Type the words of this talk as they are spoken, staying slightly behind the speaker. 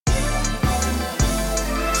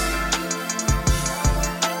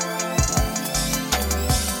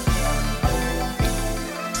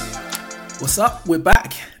What's up? We're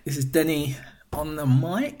back. This is Denny on the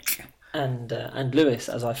mic. And Lewis,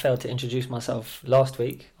 as I failed to introduce myself last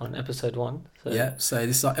week on episode 1. So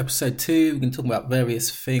this is our episode 2. We're going to talk about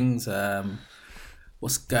various things.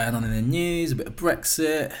 What's going on in the news, a bit of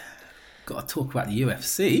Brexit. Got to talk about the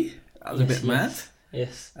UFC. That was a bit mad.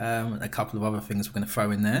 Yes. A couple of other things we're going to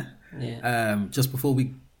throw in there. Yeah. Just before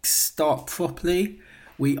we start properly,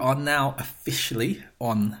 we are now officially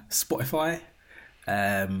on Spotify,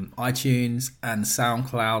 iTunes and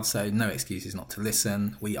SoundCloud, so no excuses not to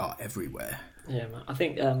listen. We are everywhere. Yeah, man. I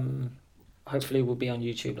think hopefully we'll be on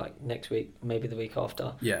YouTube like next week, maybe the week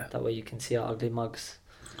after. Yeah. That way you can see our ugly mugs,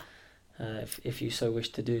 if you so wish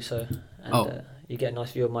to do so. And you get a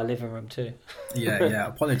nice view of my living room too. Yeah.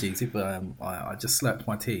 Apologies if I just slurped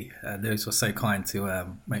my tea. Lewis was so kind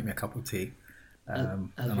to make me a cup of tea.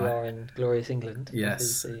 As you are in glorious England.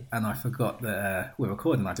 Yes, and I forgot that we're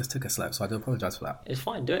recording. I just took a slurp, so I do apologise for that. It's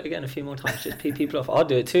fine, do it again a few more times. Just pee people off. I'll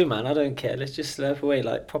do it too, man. I don't care. Let's just slurp away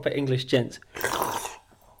like proper English gents.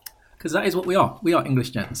 Because that is what we are. We are English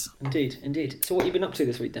gents. Indeed. So what have you been up to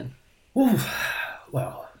this week then? Ooh,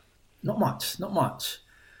 well, not much.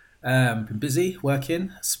 Been busy,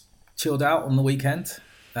 working, chilled out on the weekend,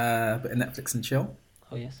 bit of Netflix and chill.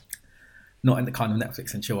 Oh, yes. Not in the kind of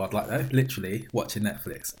Netflix and chill I'd like though. Literally watching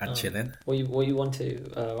Netflix and chilling. What you want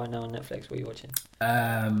to right now on Netflix? What are you watching?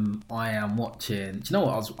 I am watching. Do you know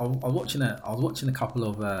what? I was watching a couple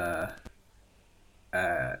of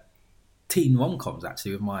teen rom-coms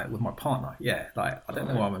actually with my partner. Yeah, like I don't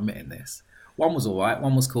know why I'm admitting this. One was alright.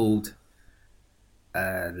 One was called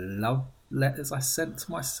Love Letters I Sent to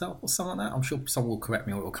Myself or something like that. I'm sure someone will correct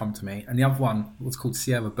me or it will come to me. And the other one was called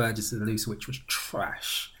Sierra Burgess of the Loose, which was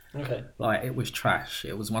trash. Okay. Like, it was trash.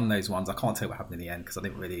 It was one of those ones, I can't tell what happened in the end because I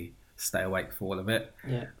didn't really stay awake for all of it.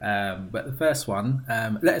 Yeah. But the first one,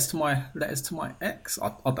 Letters to My Ex,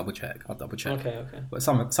 I'll double check. Okay. But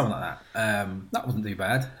something like that. That wasn't too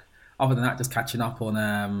bad. Other than that, just catching up on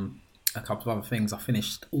a couple of other things. I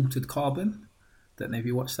finished Altered Carbon. Don't know if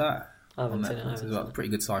you watched that. I haven't seen it. It's pretty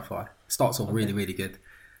good sci-fi. Starts off really, really good.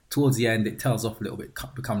 Towards the end, it tails off a little bit,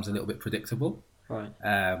 becomes a little bit predictable. Right.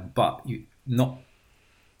 But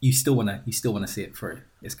you still want to see it through.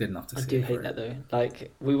 It's good enough to see it through. I do hate that though.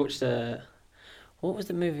 Like, we watched what was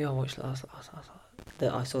the movie I watched last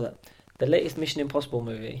that I saw the latest Mission Impossible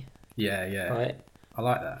movie. Yeah. Right. I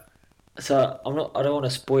like that. So I don't want to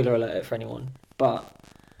spoiler alert it for anyone, but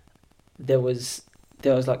there was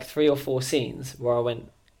like 3 or 4 scenes where I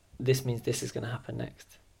went, this means this is going to happen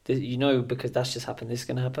next. Because that's just happened, this is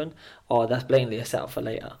going to happen. Oh, that's blatantly a setup for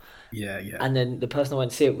later. Yeah. And then the person I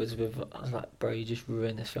went to see it was with, I was like, bro, you just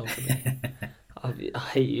ruined this film for me. I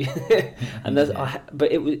hate you. And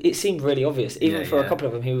but it seemed really obvious. Even for a couple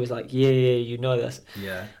of them, he was like, yeah, you know this.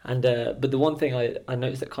 Yeah. And but the one thing I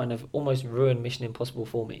noticed that kind of almost ruined Mission Impossible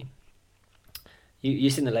for me.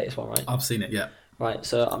 You've seen the latest one, right? I've seen it, yeah. Right,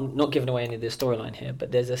 so I'm not giving away any of the storyline here,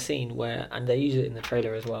 but there's a scene where, and they use it in the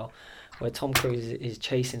trailer as well, where Tom Cruise is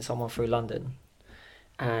chasing someone through London,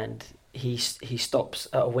 and he stops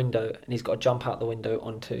at a window, and he's got to jump out the window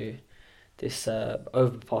onto this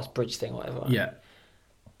overpass bridge thing, or whatever. Yeah.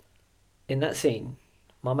 In that scene,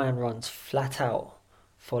 my man runs flat out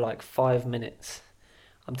for like 5 minutes.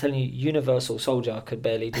 I'm telling you, Universal Soldier could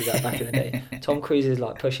barely do that back in the day. Tom Cruise is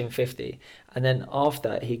like pushing 50, and then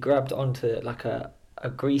after he grabbed onto like a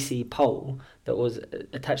greasy pole that was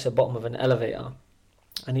attached to the bottom of an elevator.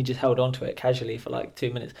 And he just held onto it casually for like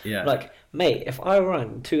 2 minutes. Yeah. Like, mate, if I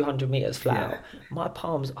run 200 meters flat out, my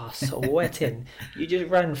palms are sweating. You just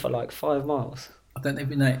ran for like 5 miles. I don't know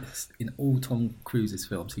if you noticed, in all Tom Cruise's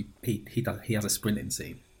films, he has a sprinting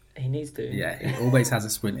scene. He needs to. Yeah, he always has a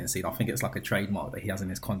sprinting scene. I think it's like a trademark that he has in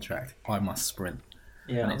his contract. I must sprint.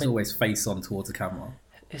 Yeah, and it's always face on towards the camera.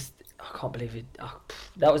 I can't believe it.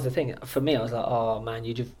 That was the thing. For me, I was like, oh man,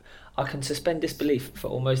 I can suspend disbelief for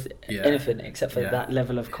almost anything except for that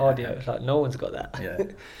level of cardio. Like, no one's got that. Yeah.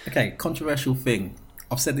 Okay, controversial thing.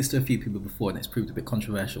 I've said this to a few people before and it's proved a bit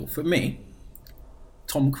controversial. For me,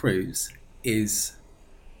 Tom Cruise is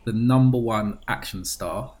the number 1 action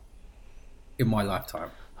star in my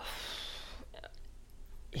lifetime.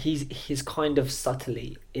 He's kind of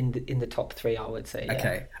subtly in the top 3, I would say. Yeah.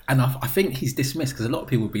 Okay, and I think he's dismissed because a lot of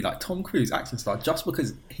people would be like, Tom Cruise action star, just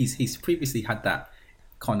because he's previously had that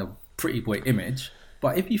kind of pretty boy image.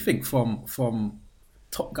 But if you think from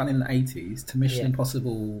Top Gun in the 80s to Mission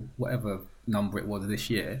Impossible, whatever number it was this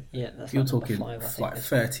year, that's you're like talking 5, like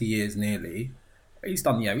 30 years nearly. He's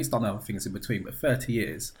done other things in between, but 30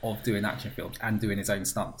 years of doing action films and doing his own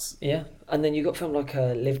stunts. Yeah, and then you got film like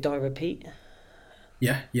Live, Die, Repeat.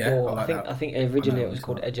 Yeah. Or I think originally it was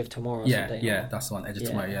called Edge of Tomorrow or something. Yeah, that's the one, Edge of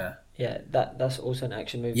Tomorrow, Yeah, that's also an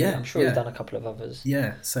action movie. Yeah, I'm sure yeah. he's done a couple of others.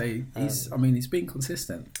 Yeah, so he's. I mean, he's been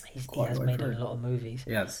consistent. He has the way made through. a lot of movies.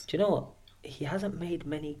 Yes. Do you know what? He hasn't made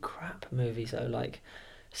many crap movies though. Like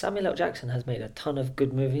Samuel L. Jackson has made a ton of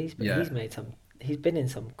good movies, but Yeah. he's made some. He's been in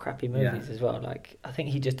some crappy movies Yeah. as well. Like I think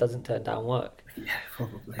he just doesn't turn down work. Yeah,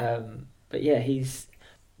 probably. But yeah, he's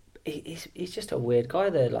just a weird guy.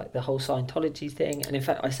 The whole Scientology thing, and in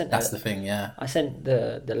fact, That's the thing. Yeah. I sent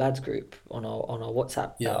the lads group on our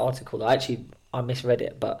WhatsApp Yeah. article. I misread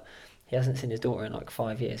it, but he hasn't seen his daughter in like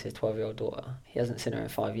 5 years. His 12-year-old daughter. He hasn't seen her in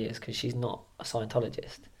 5 years because she's not a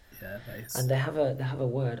Scientologist. Yeah. That is. And they have a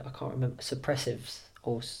word, I can't remember, suppressives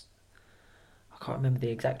I can't remember the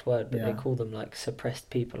exact word, but they Yeah. call them like suppressed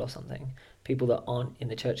people or something. People that aren't in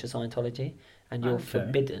the Church of Scientology, and you're Okay.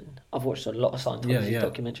 forbidden. I've watched a lot of Scientology Yeah.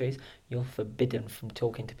 documentaries. You're forbidden from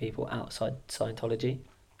talking to people outside Scientology.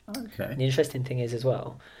 Okay. And the interesting thing is as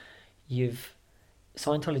well,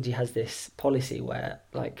 Scientology has this policy where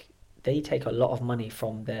like they take a lot of money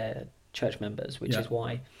from their church members, which Yeah. is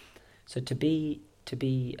why. So to be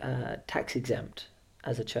tax exempt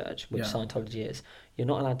as a church, which Yeah. Scientology is, you're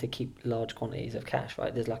not allowed to keep large quantities of cash,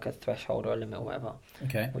 right? There's like a threshold or a limit or whatever,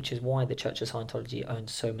 Okay. which is why the Church of Scientology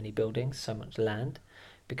owns so many buildings, so much land,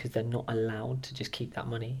 because they're not allowed to just keep that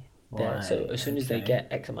money there. So Right, as soon as they okay. get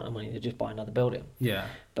X amount of money, they just buy another building. Yeah.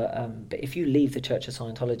 But if you leave the Church of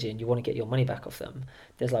Scientology and you want to get your money back off them,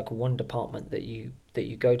 there's like one department that you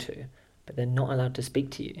go to, but they're not allowed to speak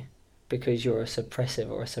to you because you're a suppressive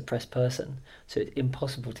or a suppressed person. So it's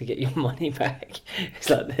impossible to get your money back. It's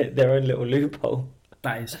like their own little loophole.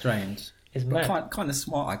 That is strange. It's But mad. kind of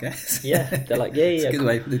smart, I guess. Yeah, they're like, yeah, It's yeah. a good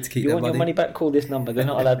way for them to keep You their want money. your money back? Call this number. They're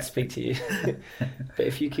not allowed to speak to you. But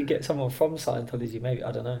if you could get someone from Scientology, maybe,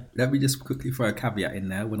 I don't know. Let me just quickly throw a caveat in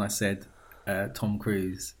there. When I said Tom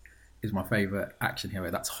Cruise is my favourite action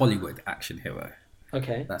hero, that's Hollywood action hero.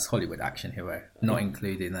 Okay. That's Hollywood action hero, not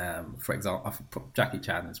including, for example, Jackie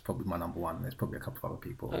Chan is probably my number one. There's probably a couple of other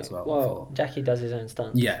people as well. Well, Jackie does his own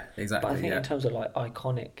stunts. Yeah, exactly. But I think yeah. in terms of like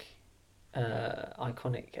iconic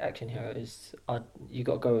action heroes, you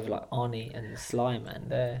got to go with like Arnie and Sly, man.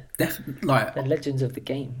 They're legends of the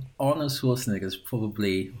game. Arnold Schwarzenegger's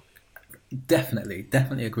probably definitely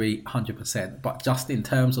agree 100%. But just in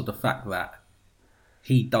terms of the fact that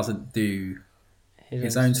he doesn't do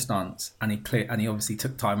his own stunts, and he obviously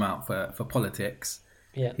took time out for politics.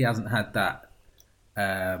 Yeah. He hasn't had that.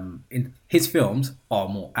 In his films are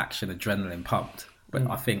more action, adrenaline pumped. But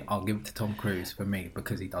I think I'll give it to Tom Cruise for me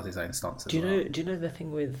because he does his own stunts as well. Do you know the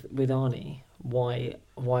thing with Arnie?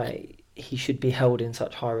 Why he should be held in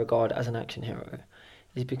such high regard as an action hero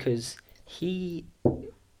is because he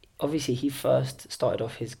first started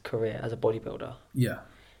off his career as a bodybuilder, Yeah.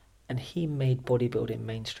 and he made bodybuilding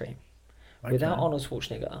mainstream. Okay. Without Arnold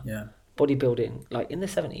Schwarzenegger, Yeah. bodybuilding, like in the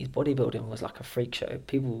 70s, bodybuilding was like a freak show.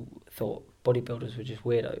 People thought bodybuilders were just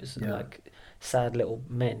weirdos, Yeah. like sad little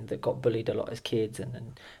men that got bullied a lot as kids,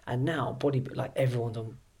 and now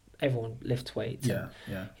everyone lifts weights. Yeah. And,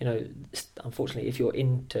 Yeah. you know, unfortunately, if you're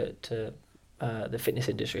into the fitness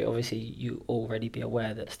industry, obviously you already be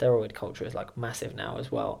aware that steroid culture is like massive now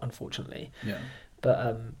as well, unfortunately. Yeah.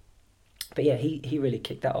 But yeah, he really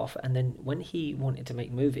kicked that off. And then when he wanted to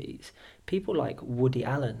make movies, people like Woody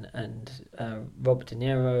Allen and Robert De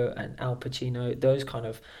Niro and Al Pacino, those kind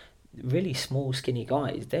of really small, skinny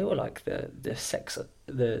guys, they were like the sex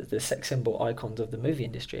symbol icons of the movie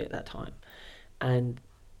industry at that time. And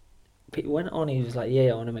when Arnie was like,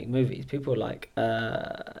 "Yeah, I want to make movies," people were like,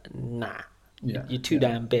 "Nah, Yeah. you're too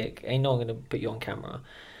damn big. Ain't no one gonna put you on camera."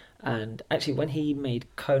 And actually, when he made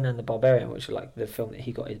Conan the Barbarian, which was like the film that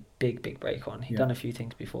he got his big break on, he'd done a few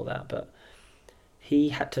things before that, but he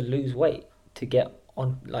had to lose weight to get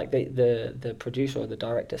on. Like the producer or the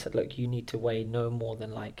director said, "Look, you need to weigh no more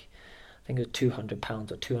than like, I think it was 200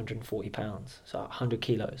 pounds or 240 pounds, so 100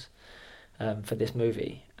 kilos, for this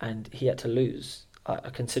movie." And he had to lose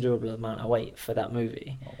a considerable amount of weight for that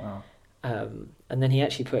movie. Oh, wow. And then he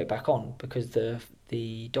actually put it back on because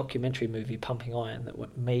the documentary movie Pumping Iron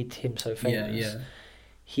that made him so famous,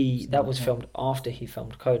 that was filmed after he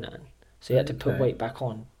filmed Conan, so he had to put weight back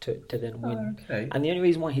on to then win. Okay. And the only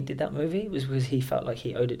reason why he did that movie was because he felt like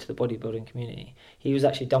he owed it to the bodybuilding community. He was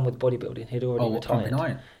actually done with bodybuilding. He'd already retired. Pumping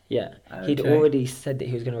Iron? Yeah, he'd Okay. already said that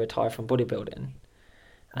he was going to retire from bodybuilding.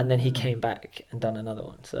 And then he came back and done another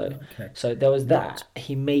one. So there was that.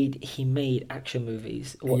 He made action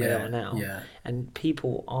movies what they are now. Yeah. And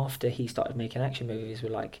people after he started making action movies were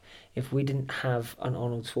like, if we didn't have an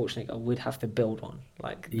Arnold Schwarzenegger, we'd have to build one.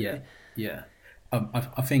 Like Yeah.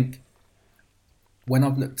 I think when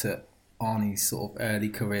I've looked at Arnie's sort of early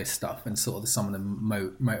career stuff and sort of some of the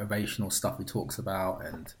motivational stuff he talks about,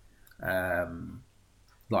 and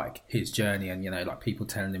like his journey, and like people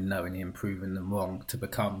telling him no and him proving them wrong to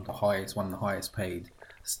become one of the highest paid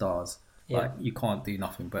stars. Like you can't do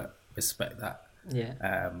nothing but respect that.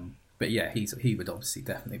 But yeah, he would obviously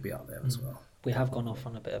definitely be up there as well. We have gone off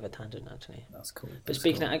on a bit of a tangent actually. That's cool. But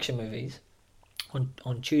speaking of action movies,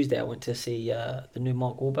 on Tuesday I went to see the new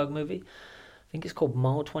Mark Wahlberg movie. I think it's called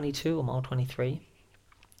Mile 22 or Mile 23.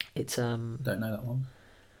 It's don't know that one.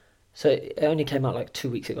 So it only came out like 2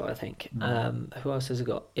 weeks ago, I think. Who else has it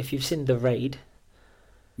got? If you've seen The Raid,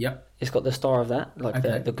 it's got the star of that, like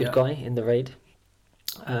the good guy in The Raid,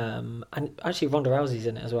 and actually Ronda Rousey's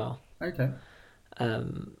in it as well. Okay.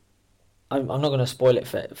 I'm not going to spoil it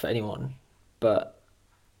for anyone, but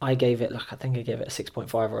I gave it I think I gave it a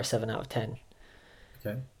 6.5 or a 7 out of 10.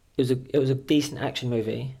 Okay. It was a decent action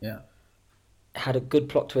movie. Yeah. It had a good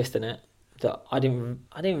plot twist in it that I didn't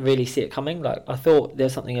really see it coming. Like I thought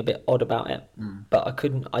there's something a bit odd about it, but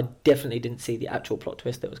I definitely didn't see the actual plot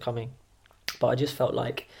twist that was coming. But I just felt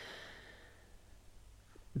like,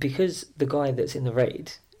 because the guy that's in The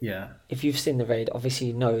Raid, if you've seen The Raid, obviously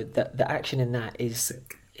you know that the action in that is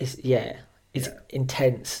sick. It's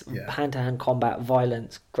intense, hand-to-hand combat,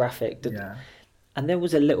 violence, graphic. And there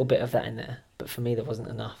was a little bit of that in there, but for me there wasn't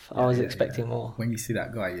enough. I was expecting more. When you see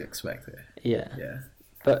that guy, you expect it. Yeah.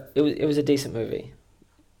 But it was a decent movie,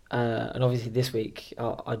 and obviously this week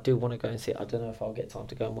I do want to go and see it. I don't know if I'll get time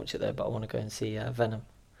to go and watch it there, but I want to go and see Venom.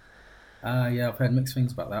 I've heard mixed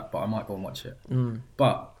things about that, but I might go and watch it.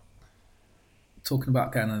 But talking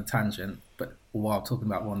about going on a tangent, but while talking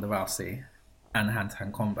about Ronda Rousey and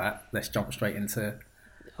hand-to-hand combat, let's jump straight into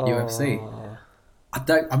UFC.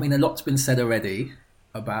 I mean, a lot's been said already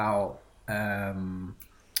about Conor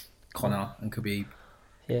and Khabib.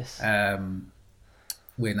 Yes.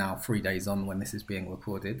 We're now 3 days on when this is being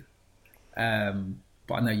recorded. But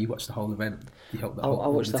I know you watched the whole event. You helped I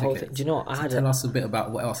watched the whole thing. Do you know what? Tell us a bit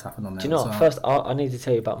about what else happened on there. Do you know what? First, I need to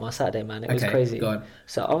tell you about my Saturday, man. It was crazy. Go on.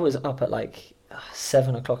 So I was up at like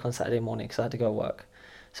 7 o'clock on Saturday morning because I had to go work.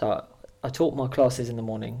 So I taught my classes in the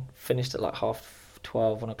morning, finished at like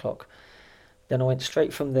 12, 1 o'clock. Then I went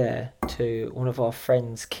straight from there to one of our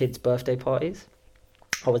friends' kids' birthday parties.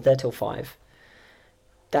 I was there till 5.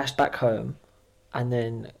 Dashed back home, and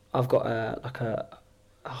then I've got a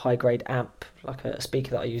high grade amp, like a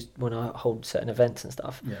speaker that I use when I hold certain events and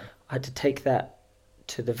stuff. I had to take that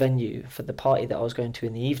to the venue for the party that I was going to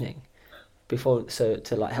in the evening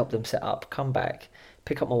to like help them set up, come back,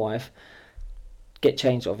 pick up my wife, get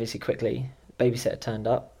changed obviously quickly. Babysitter turned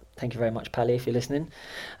up, thank you very much, Pally, if you're listening.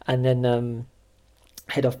 And then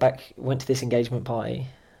head off back, went to this engagement party,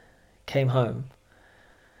 came home,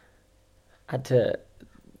 had to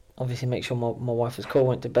obviously make sure my wife was cool,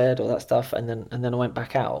 went to bed, all that stuff, and then I went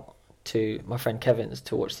back out to my friend Kevin's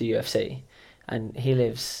to watch the UFC, and he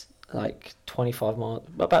lives like 25 miles,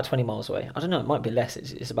 about 20 miles away. I don't know, it might be less.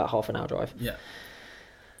 It's about half an hour drive.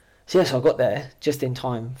 So I got there just in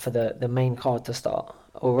time for the main card to start.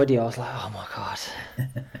 Already I was like, oh my god,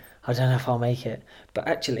 I don't know if I'll make it. But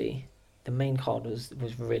actually, the main card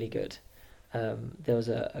was really good. There was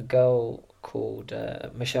a girl called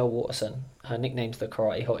Michelle Waterson. Her nickname's the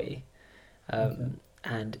Karate Hottie.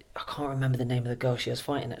 And I can't remember the name of the girl she was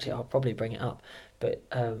fighting, actually. I'll probably bring it up. But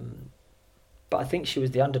I think she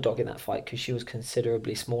was the underdog in that fight because she was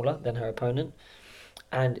considerably smaller than her opponent.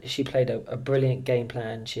 And she played a brilliant game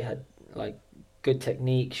plan. She had like good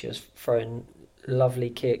technique. She was throwing lovely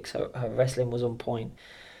kicks. Her wrestling was on point.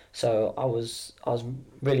 So I was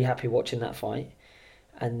really happy watching that fight.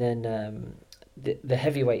 And then the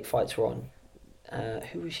heavyweight fights were on.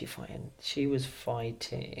 Who was she fighting? She was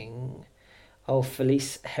fighting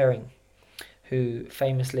Felice Herring, who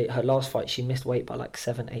famously, her last fight, she missed weight by like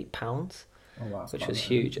 7-8 pounds, which was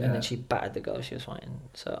huge. And then she battered the girl she was fighting.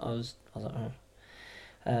 So I was like, oh.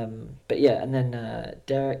 But yeah, and then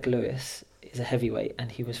Derek Lewis is a heavyweight,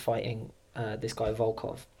 and he was fighting this guy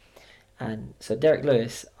Volkov. And so Derek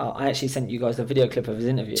Lewis, I actually sent you guys the video clip of his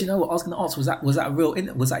interview. Do you know what I was going to ask? Was that his real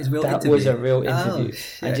interview? That was a real interview.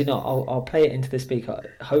 And you know, I'll play it into the speaker.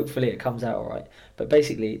 Hopefully it comes out all right. But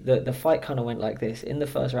basically, the fight kind of went like this. In the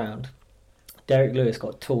first round, Derek Lewis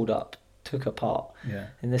got tooled up, took apart.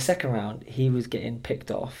 In the second round, he was getting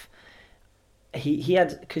picked off. He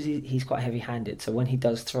had, because he's quite heavy-handed, so when he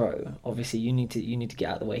does throw, obviously you need to get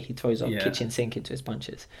out of the way. He throws a kitchen sink into his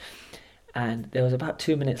punches. And there was about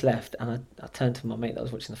 2 minutes left, and I turned to my mate that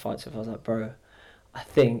was watching the fight, so I was like, bro, I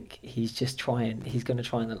think he's going to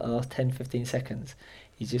try in the last 10-15 seconds,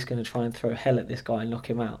 he's just going to try and throw hell at this guy and knock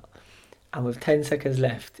him out. And with 10 seconds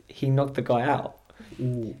left, he knocked the guy out.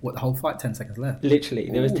 Ooh, what, the whole fight, 10 seconds left? Literally,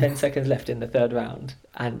 there was 10 seconds left in the third round,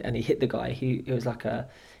 and he hit the guy. It was like a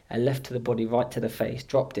a left to the body, right to the face,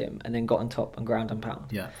 dropped him, and then got on top and ground and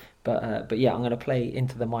pound. Yeah. But yeah, I'm going to play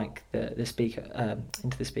into the mic, the speaker,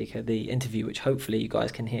 the interview, which hopefully you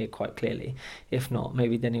guys can hear quite clearly. If not,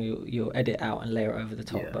 maybe then you'll edit out and layer it over the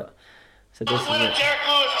top. Yeah. But so this is it. Derek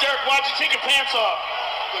Lewis, Derek, why'd you take your pants off?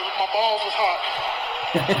 My balls was hot.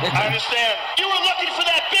 I understand. You were looking for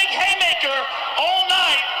that big haymaker all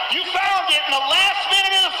night. You found it in the last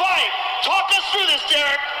minute of the fight. Talk us through this,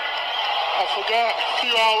 Derek. I forgot a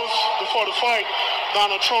few hours before the fight,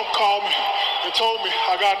 Donald Trump called me and told me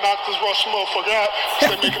I got knocked this Russian motherfucker out.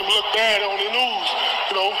 They're making him look bad on the news.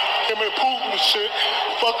 You know, him and Putin and shit.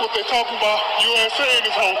 Fuck what they talking about. USA in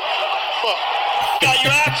his home. Fuck. Yeah,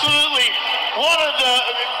 you're absolutely one of the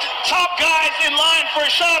top guys in line for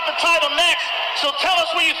a shot at the title next. So tell us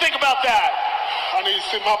what you think about that. I need to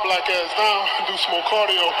sit my black ass down and do some more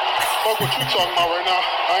cardio. Fuck what you talking about right now.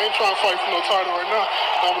 I ain't trying to fight for no title right now.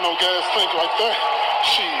 I'm no gas tank like that.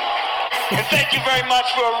 Shit. And thank you very much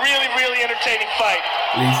for a really, really entertaining fight.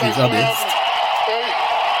 Lee's honest. Hey,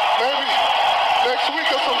 maybe next week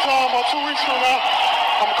or sometime or 2 weeks from now,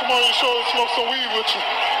 I'm gonna come on your show and smoke some weed with you.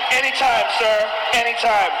 Anytime, sir.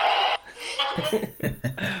 Anytime.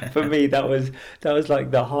 For me, that was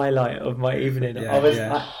like the highlight of my evening.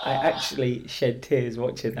 Yeah, I actually shed tears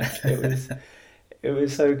watching that. It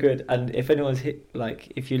was so good. And if anyone's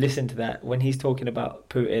if you listen to that when he's talking about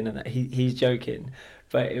Putin and that, he's joking,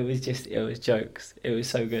 but it was jokes. It was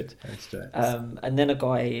so good. And then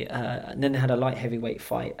and then they had a light heavyweight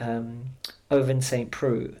fight. Ovince St.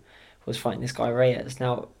 Preux was fighting this guy Reyes.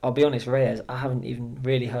 Now, I'll be honest, Reyes, I haven't even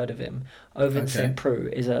really heard of him. Ovince St. Preux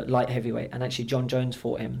is a light heavyweight, and actually John Jones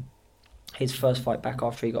fought him his first fight back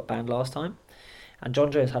after he got banned last time. And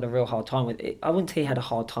John Jones had a real hard time with it. I wouldn't say he had a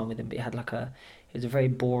hard time with him, but he had it was a very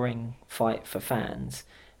boring fight for fans.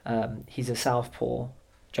 He's a southpaw.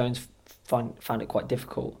 Jones found it quite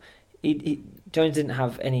difficult. Jones didn't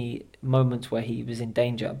have any moments where he was in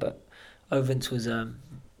danger, but Ovince was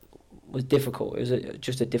difficult. It was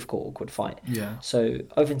just a difficult, awkward fight. Yeah. So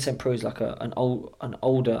Ovince St. Preux is like an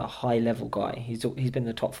older, high level guy. He's been in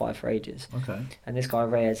the top 5 for ages. Okay. And this guy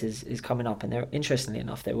Reyes is coming up, and interestingly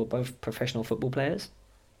enough, they were both professional football players.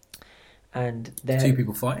 And they're 2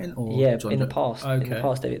 people fighting, or in the past. Okay. In the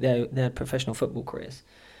past, they had professional football careers.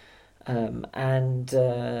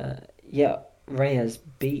 Reyes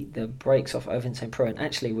beat the brakes off Ovince St. Preux, and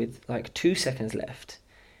actually with like 2 seconds left,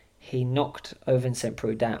 he knocked Ovince St.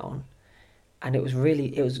 Preux down. And it was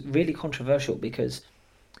really controversial because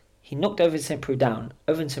he knocked Ovince St. Preux down.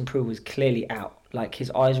 Ovince St. Preux was clearly out. Like,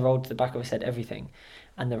 his eyes rolled to the back of his head, everything.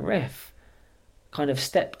 And the ref kind of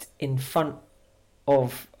stepped in front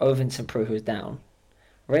of Ovince St. Preux, who was down.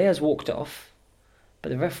 Reyes walked off, but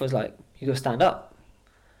the ref was like, "You got to stand up."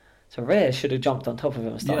 So Reyes should have jumped on top of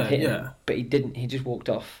him and started hitting him, but he didn't. He just walked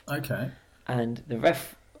off. Okay. And the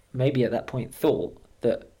ref maybe at that point thought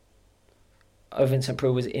that Ovince St.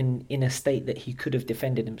 Preux was in a state that he could have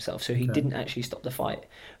defended himself, so he didn't actually stop the fight.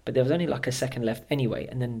 But there was only like a second left anyway,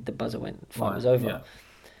 and then the buzzer went, fight was over. Yeah.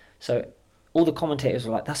 So all the commentators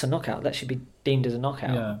were like, "That's a knockout, that should be deemed as a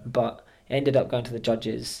knockout." Yeah. But it ended up going to the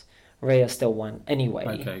judges. Reyes still won anyway.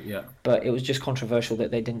 Okay, yeah. But it was just controversial that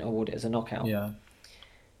they didn't award it as a knockout. Yeah.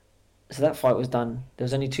 So that fight was done. There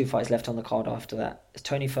was only 2 fights left on the card after that. It's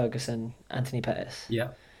Tony Ferguson, Anthony Pettis. Yeah.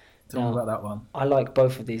 Tell me about that one. I like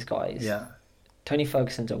both of these guys. Yeah. Tony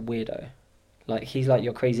Ferguson's a weirdo. Like, he's like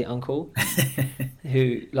your crazy uncle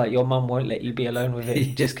who, like, your mum won't let you be alone with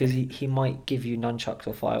it just because he might give you nunchucks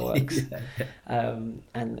or fireworks.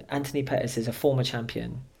 And Anthony Pettis is a former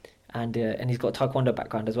champion, and he's got a taekwondo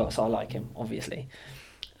background as well, so I like him, obviously.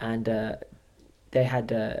 And they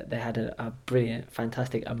had a brilliant,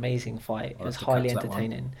 fantastic, amazing fight. It was highly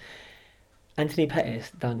entertaining. Anthony Pettis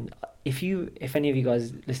done. If any of you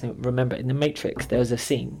guys listening remember, in The Matrix there was a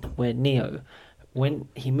scene where Neo, when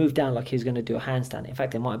he moved down like he was going to do a handstand, in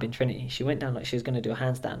fact it might have been Trinity, she went down like she was going to do a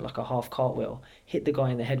handstand, like a half cartwheel, hit the guy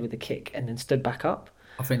in the head with a kick, and then stood back up.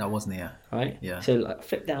 I think that was Neo. Right? Yeah. So like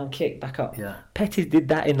flip down, kick, back up. Yeah. Pettis did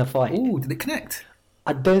that in the fight. Ooh, did it connect?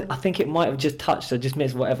 I think it might have just touched or just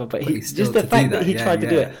missed, whatever, but he just the fact that he tried to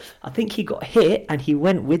do it. I think he got hit and he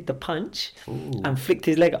went with the punch and flicked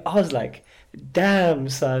his leg. I was like, damn,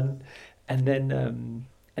 son. And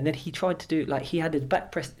then he tried to do, like, he had his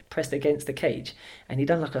back pressed against the cage, and he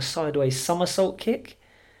done like a sideways somersault kick,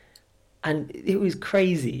 and it was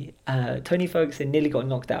crazy. Tony Ferguson nearly got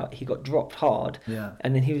knocked out. He got dropped hard,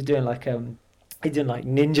 and then he was doing like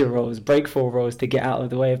ninja rolls, breakfall rolls to get out of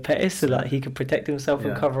the way of Pettis so that he could protect himself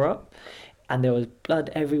and cover up. And there was blood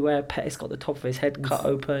everywhere. Pettis got the top of his head cut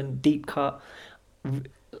open, deep cut.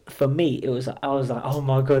 for me, it was. I was like, oh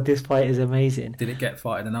my god, this fight is amazing. Did it get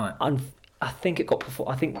fight of the night? I think it got.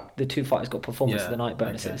 I think the two fighters got performance of the night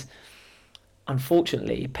bonuses. Okay.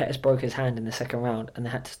 Unfortunately, Pettis broke his hand in the second round, and they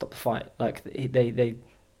had to stop the fight. Like they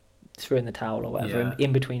threw in the towel or whatever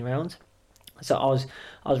in between rounds. So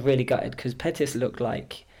I was really gutted because Pettis looked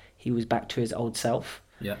like he was back to his old self.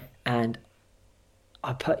 Yeah. And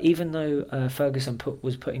even though Ferguson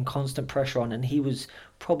was putting constant pressure on, and he was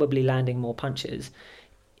probably landing more punches,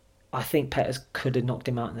 I think Pettis could have knocked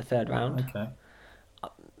him out in the third round. Okay.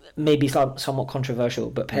 Maybe somewhat controversial,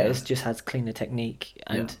 but Pettis just has cleaner technique,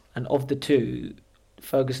 and of the two,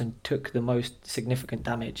 Ferguson took the most significant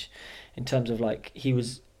damage in terms of like he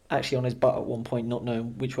was actually on his butt at one point, not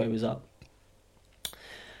knowing which way was up.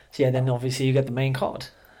 So then obviously you get the main card.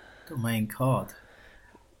 The main card.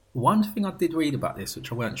 One thing I did read about this,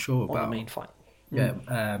 which I weren't sure about. The main fight. Yeah,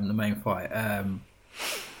 the main fight.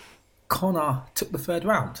 Conor took the third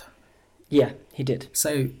round. Yeah, he did.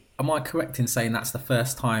 So, am I correct in saying that's the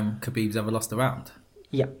first time Khabib's ever lost a round?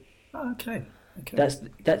 Yeah. Oh, okay.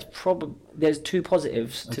 That's probably. There's two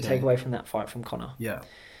positives to take away from that fight from Conor. Yeah.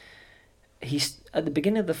 He's at the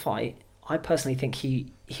beginning of the fight. I personally think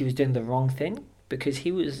he was doing the wrong thing because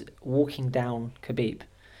he was walking down Khabib.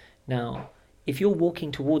 Now, if you're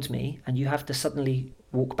walking towards me and you have to suddenly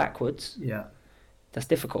walk backwards, that's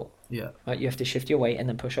difficult. Yeah. Right? You have to shift your weight and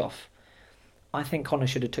then push off. I think Conor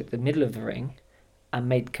should have took the middle of the ring and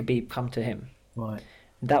made Khabib come to him. Right.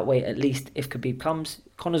 That way, at least if Khabib comes,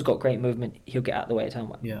 Conor's got great movement. He'll get out of the way at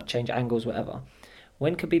time, change angles, whatever.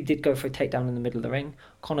 When Khabib did go for a takedown in the middle of the ring,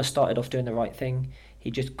 Conor started off doing the right thing. He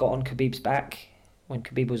just got on Khabib's back when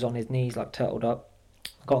Khabib was on his knees, like turtled up.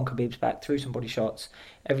 Got on Khabib's back, threw some body shots.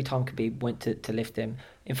 Every time Khabib went to lift him.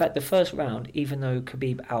 In fact, the first round, even though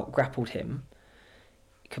Khabib out-grappled him,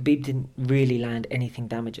 Khabib didn't really land anything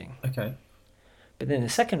damaging. Okay. But then in the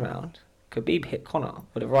second round, Khabib hit Conor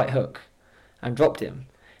with a right hook and dropped him.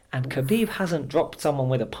 And Khabib hasn't dropped someone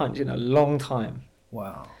with a punch in a long time.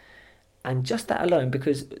 Wow. And just that alone,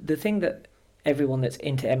 because the thing that everyone that's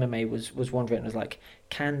into MMA was wondering was like,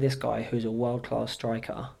 can this guy who's a world-class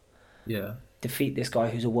striker defeat this guy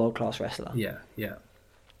who's a world-class wrestler? Yeah, yeah.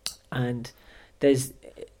 And it's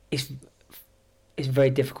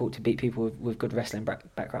very difficult to beat people with good wrestling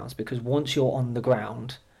backgrounds because once you're on the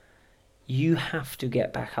ground, you have to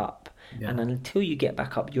get back up. Yeah. And until you get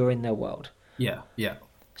back up, you're in their world. Yeah, yeah.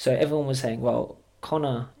 So everyone was saying, well,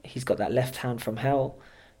 Conor, he's got that left hand from hell.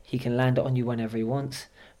 He can land it on you whenever he wants.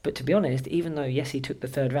 But to be honest, even though, yes, he took the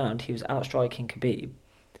third round, he was outstriking Khabib.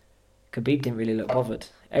 Khabib didn't really look bothered.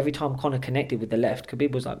 Every time Conor connected with the left,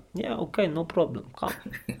 Khabib was like, yeah, okay, no problem. Come.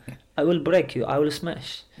 I will break you. I will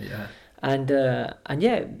smash. Yeah. And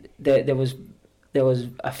yeah, there was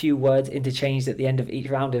a few words interchanged at the end of each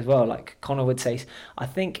round as well. Like Conor would say, I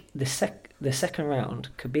think the second round,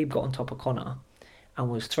 Khabib got on top of Conor and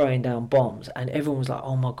was throwing down bombs, and everyone was like,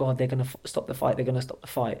 oh my god, they're going to stop the fight, they're going to stop the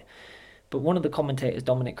fight. But one of the commentators,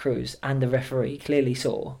 Dominic Cruz, and the referee clearly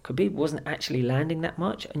saw Khabib wasn't actually landing that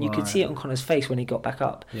much, and you could see it on Conor's face when he got back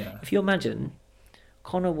up. Yeah. If you imagine,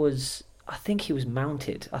 Conor was, I think he was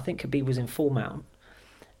mounted, I think Khabib was in full mount,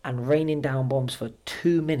 and raining down bombs for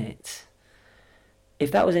 2 minutes.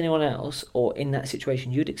 If that was anyone else, or in that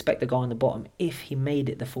situation, you'd expect the guy on the bottom, if he made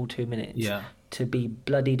it the full 2 minutes, to be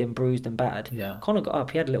bloodied and bruised and battered. Yeah. Conor got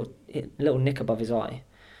up, he had a little nick above his eye.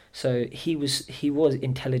 So he was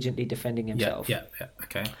intelligently defending himself. Yeah,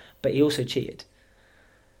 okay. But he also cheated.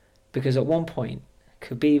 Because at one point,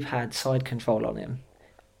 Khabib had side control on him,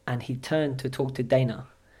 and he turned to talk to Dana.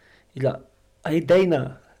 He's like, hey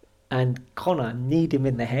Dana. And Conor kneed him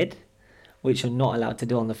in the head, which you're not allowed to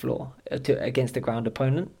do on the floor against a ground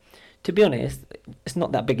opponent. To be honest, it's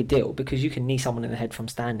not that big a deal because you can knee someone in the head from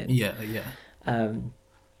standing. Yeah.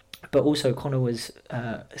 But also Conor was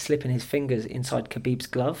slipping his fingers inside Khabib's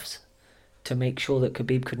gloves to make sure that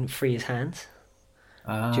Khabib couldn't free his hands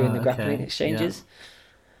during the grappling exchanges.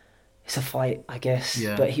 Yeah. It's a fight, I guess,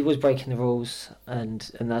 but he was breaking the rules, and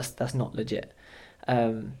that's not legit.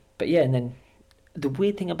 But yeah, and then the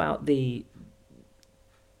weird thing about the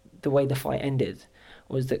way the fight ended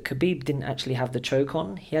was that Khabib didn't actually have the choke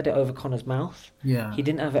on. He had it over Conor's mouth. Yeah. He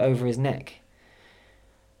didn't have it over his neck.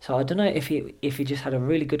 So I don't know if he just had a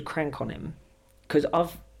really good crank on him, because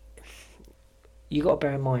you got to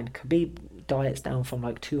bear in mind Khabib diets down from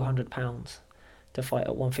like 200 pounds to fight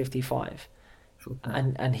at 155,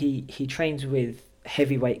 and he trains with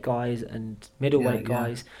heavyweight guys and middleweight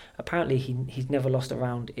guys. Apparently he's never lost a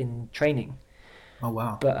round in training. Oh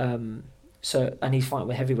wow! But So, and he's fighting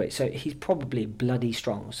with heavyweight, so he's probably bloody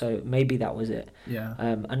strong. So maybe that was it. Yeah.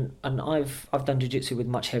 And I've done jiu-jitsu with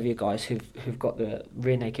much heavier guys who've got the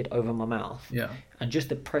rear naked over my mouth. Yeah. And just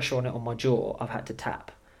the pressure on it on my jaw, I've had to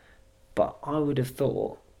tap. But I would have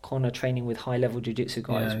thought Conor training with high level jiu-jitsu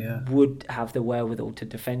guys would have the wherewithal to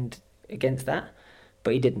defend against that,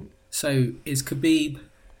 but he didn't. So is Khabib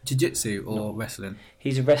jiu-jitsu or wrestling?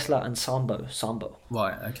 He's a wrestler and sambo.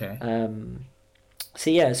 Right. Okay.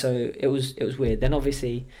 So it was weird. Then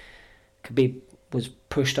obviously Khabib was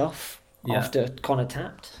pushed off after Conor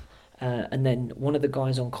tapped, and then one of the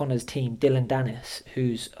guys on Conor's team, Dylan Dennis,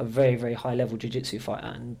 who's a very, very high level jiu-jitsu fighter,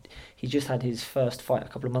 and he just had his first fight a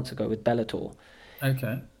couple of months ago with Bellator.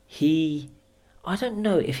 Okay. I don't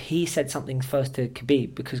know if he said something first to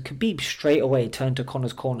Khabib, because Khabib straight away turned to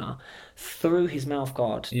Conor's corner, threw his mouth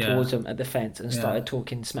guard towards him at the fence and started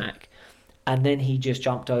talking smack, and then he just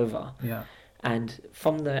jumped over. Yeah. And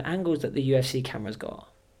from the angles that the UFC cameras got,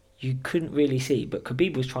 you couldn't really see, but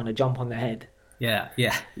Khabib was trying to jump on the head. Yeah.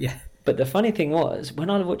 But the funny thing was, when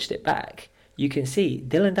I watched it back, you can see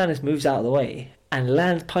Dylan Dennis moves out of the way and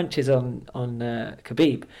lands punches on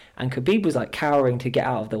Khabib, and Khabib was like cowering to get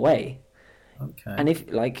out of the way. Okay. And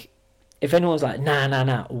if anyone's like,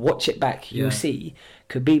 nah, watch it back, you'll see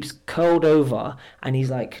Khabib's curled over and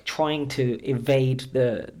he's like trying to evade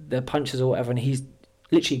the punches or whatever, and he's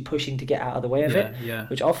literally pushing to get out of the way of it,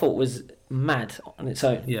 which I thought was mad on its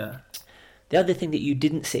own. Yeah. The other thing that you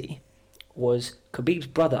didn't see was Khabib's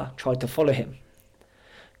brother tried to follow him.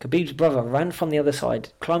 Khabib's brother ran from the other side,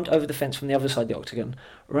 climbed over the fence from the other side of the octagon,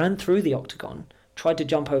 ran through the octagon, tried to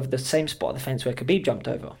jump over the same spot of the fence where Khabib jumped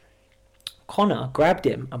over. Conor grabbed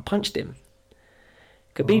him and punched him.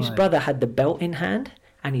 Khabib's brother had the belt in hand,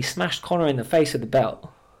 and he smashed Conor in the face with the belt.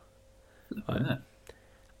 Right.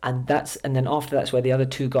 And then after that's where the other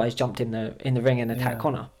two guys jumped in the ring and attacked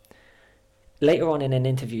Conor. Later on in an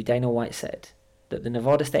interview, Dana White said that the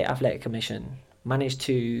Nevada State Athletic Commission managed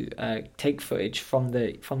to take footage from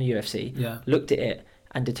the UFC, looked at it,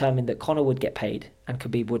 and determined that Conor would get paid and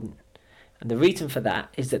Khabib wouldn't. And the reason for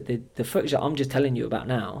that is that the footage that I'm just telling you about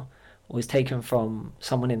now was taken from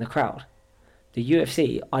someone in the crowd. The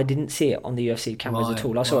UFC, I didn't see it on the UFC cameras at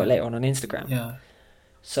all. I saw it later on Instagram. Yeah.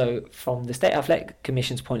 So from the State Athletic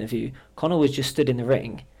Commission's point of view, Conor was just stood in the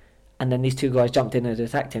ring, and then these two guys jumped in and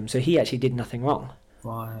attacked him. So he actually did nothing wrong.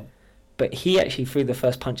 Right. But he actually threw the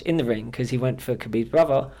first punch in the ring because he went for Khabib's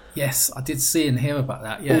brother. Yes, I did see and hear about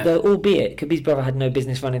that. Yeah. Although, albeit Khabib's brother had no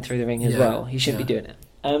business running through the ring as well. He shouldn't be doing it.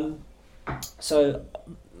 So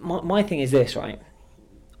my thing is this, right?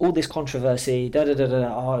 All this controversy, it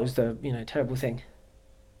was the terrible thing.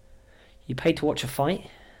 You paid to watch a fight.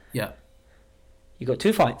 Yeah. You got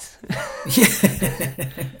two fights.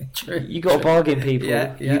 True. You got a bargain, people.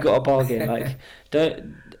 Yeah. You got a bargain. Like,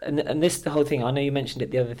 don't. And this the whole thing. I know you mentioned it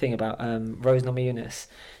the other thing about Rose Namajunas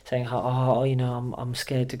saying how I'm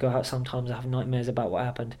scared to go out sometimes. I have nightmares about what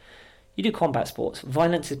happened. You do combat sports.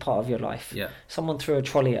 Violence is part of your life. Yeah. Someone threw a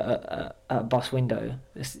trolley at a bus window.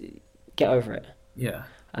 Get over it. Yeah.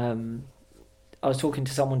 I was talking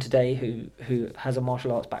to someone today who has a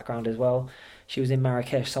martial arts background as well. She was in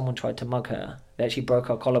Marrakesh. Someone tried to mug her. They actually broke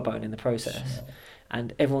her collarbone in the process. Sure.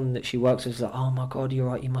 And everyone that she works with was like, "Oh my God, you're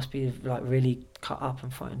right. You must be like really cut up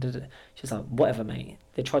and frightened." She's like, "Whatever, mate.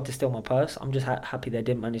 They tried to steal my purse. I'm just happy they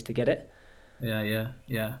didn't manage to get it."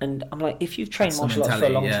 Yeah. And I'm like, if you've trained martial arts for a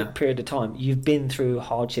long period of time, you've been through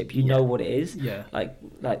hardship. You know what it is. Yeah.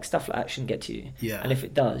 Like stuff like that shouldn't get to you. Yeah. And if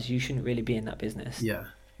it does, you shouldn't really be in that business. Yeah.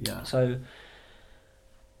 So.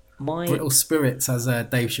 Brittle spirits, as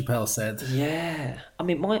Dave Chappelle said. Yeah. I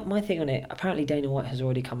mean, my thing on it, apparently Dana White has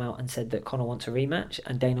already come out and said that Conor wants a rematch,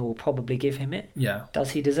 and Dana will probably give him it. Yeah.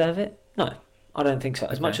 Does he deserve it? No, I don't think so.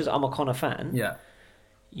 As much as I'm a Conor fan,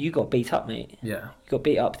 you got beat up, mate. Yeah. You got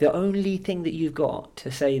beat up. The only thing that you've got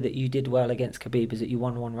to say that you did well against Khabib is that you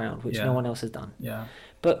won one round, which no one else has done. Yeah.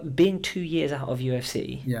 But being 2 years out of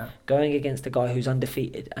UFC, going against a guy who's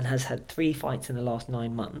undefeated and has had 3 fights in the last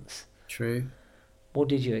 9 months. True. What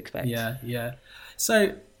did you expect? Yeah.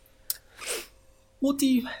 So,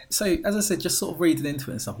 as I said, just sort of reading into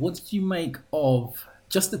it and stuff, what did you make of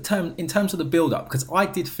just the term in terms of the build-up? Because I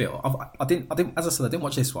did feel, I didn't, as I said, I didn't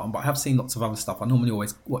watch this one, but I have seen lots of other stuff. I normally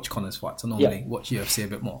always watch Conor's fights. I normally watch UFC a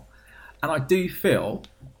bit more. And I do feel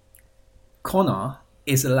Conor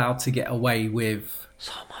is allowed to get away with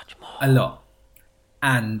so much more. A lot.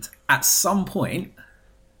 And at some point,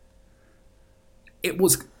 it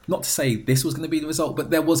was... Not to say this was going to be the result, but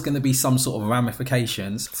there was going to be some sort of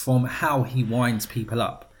ramifications from how he winds people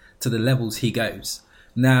up to the levels he goes.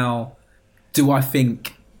 Now, do I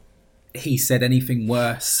think he said anything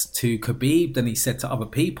worse to Khabib than he said to other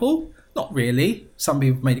people? Not really. Some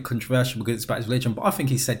people have made it controversial because it's about his religion, but I think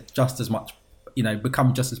he said just as much,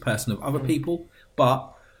 become just as personal with other people.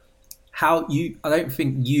 But I don't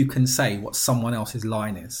think you can say what someone else's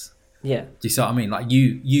line is. Yeah. Do you see what I mean? Like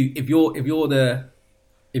if you're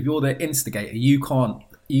the instigator, you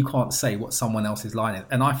can't say what someone else's line is.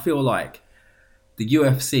 And I feel like the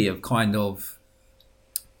UFC have kind of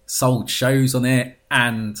sold shows on it,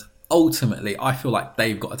 and ultimately I feel like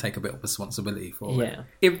they've got to take a bit of responsibility for it.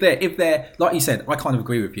 If they're like you said, I kind of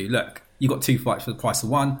agree with you. Look, you got 2 fights for the price of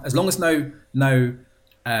one. As long as no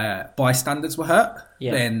bystanders were hurt,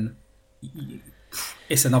 then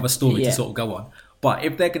it's another story to sort of go on. But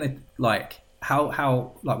if they're gonna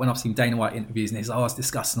how when I've seen Dana White interviews and he's always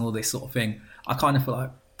discussing all this sort of thing, I kind of feel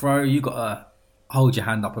like, bro, you got to hold your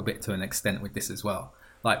hand up a bit to an extent with this as well.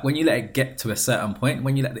 Like when you let it get to a certain point,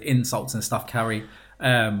 when you let the insults and stuff carry,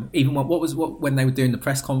 even when they were doing the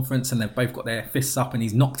press conference and they've both got their fists up and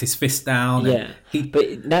he's knocked his fist down.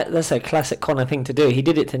 But that's a classic Conor thing to do. He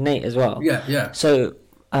did it to Nate as well. Yeah. So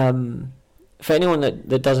for anyone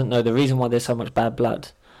that doesn't know, the reason why there's so much bad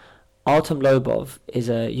blood, Artem Lobov is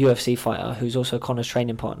a UFC fighter who's also Conor's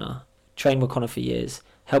training partner. Trained with Conor for years,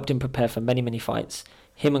 helped him prepare for many, many fights.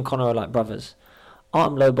 Him and Conor are like brothers.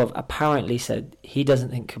 Artem Lobov apparently said he doesn't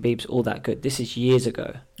think Khabib's all that good. This is years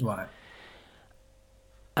ago. Right.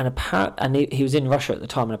 And he was in Russia at the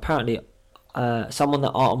time, and apparently someone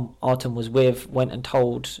that Artem was with went and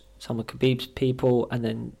told some of Khabib's people, and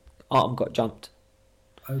then Artem got jumped.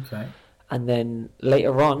 Okay. And then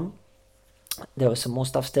later on, there was some more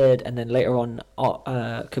stuff said, and then later on,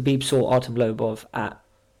 Khabib saw Artem Lobov at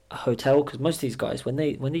a hotel, because most of these guys, when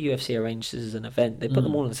the UFC arranges an event, they put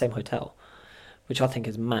them all in the same hotel, which I think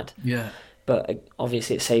is mad. Yeah. But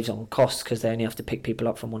obviously it saves on costs because they only have to pick people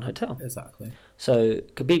up from one hotel. Exactly. So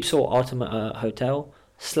Khabib saw Artem at a hotel,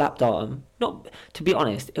 slapped Artem. Not, to be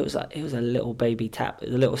honest, it was a little baby tap, a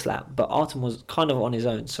little slap, but Artem was kind of on his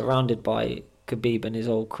own, surrounded by Khabib and his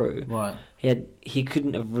old crew. Right. He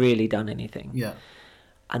couldn't have really done anything. Yeah.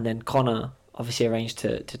 And then Conor obviously arranged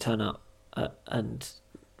to turn up and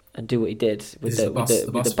do what he did with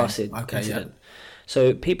the bus incident.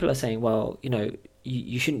 So people are saying, well,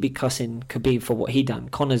 you shouldn't be cussing Khabib for what he done.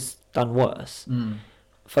 Conor's done worse.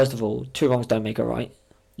 First of all, 2 wrongs don't make a right.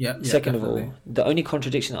 Yeah. Second definitely. of all, the only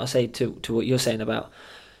contradiction that I say to what you're saying about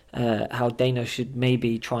how Dana should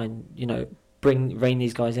maybe try and rein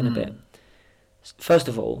these guys in a bit. First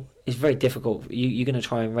of all, it's very difficult. You're going to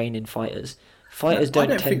try and rein in fighters. I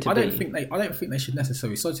don't think they should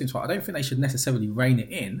necessarily. Sorry to interrupt. I don't think they should necessarily rein it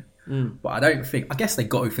in. But I guess they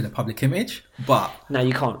got to for the public image. But no,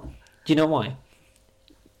 you can't. Do you know why?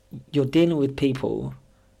 You're dealing with people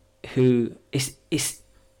who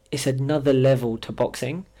it's another level to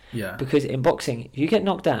boxing. Yeah. Because in boxing, if you get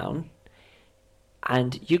knocked down,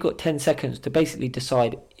 and you got 10 seconds to basically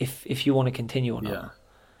decide if you want to continue or not. Yeah.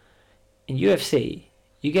 In UFC,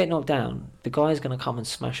 you get knocked down, the guy's going to come and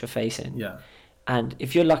smash your face in. Yeah. And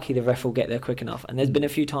if you're lucky, the ref will get there quick enough. And there's been a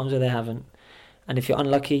few times where they haven't. And if you're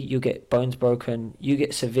unlucky, you get bones broken, you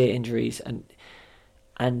get severe injuries,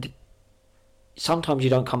 and sometimes you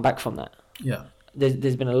don't come back from that. Yeah.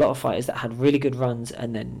 There's been a lot of fighters that had really good runs,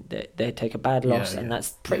 and then they take a bad loss, and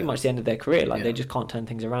that's pretty much the end of their career. They just can't turn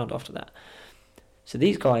things around after that. So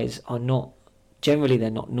these guys are not, generally they're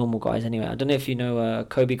not normal guys anyway. I don't know if you know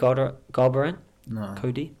Cody Garbrandt. No.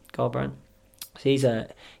 Cody Garbrandt. So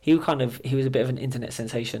he was a bit of an internet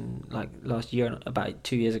sensation like last year, about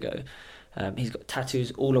 2 years ago. He's got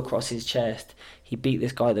tattoos all across his chest. He beat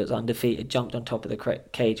this guy that was undefeated, jumped on top of the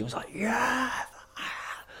cage and was like, yeah.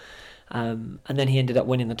 And then he ended up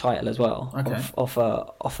winning the title as well, off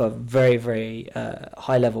a very, very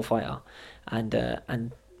high level fighter,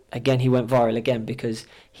 and again he went viral again because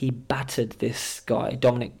he battered this guy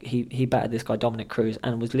Dominic. He battered this guy Dominic Cruz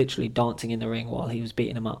and was literally dancing in the ring while he was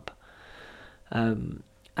beating him up. And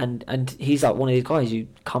he's like one of these guys. You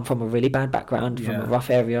come from a really bad background, from a rough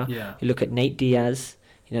area. Yeah. You look at Nate Diaz.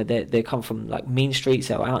 They come from like mean streets.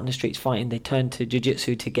 They were out in the streets fighting. They turned to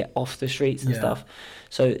jiu-jitsu to get off the streets and stuff.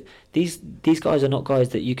 So these guys are not guys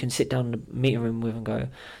that you can sit down in a meeting room with and go,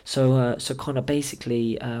 so Conor,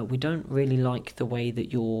 basically, we don't really like the way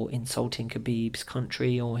that you're insulting Khabib's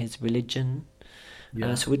country or his religion.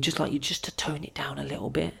 Yeah. So we'd just like you just to tone it down a little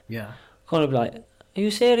bit. Yeah. Conor would be like, are you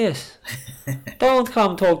serious? Don't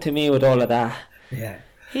come talk to me with all of that. Yeah.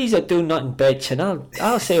 He's a do-nothing bitch, and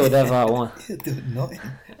I'll say whatever I want. Do-nothing.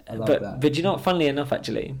 I love that. But you know what, funnily enough,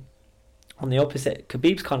 actually, on the opposite,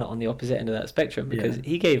 Khabib's kind of on the opposite end of that spectrum, because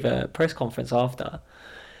he gave a press conference after,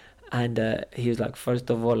 and he was like, first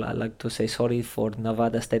of all, I'd like to say sorry for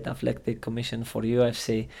Nevada State Athletic Commission, for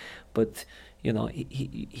UFC, but You know,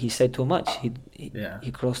 he said too much.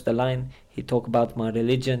 He crossed the line. He talked about my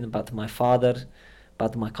religion, about my father,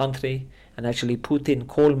 about my country. And actually Putin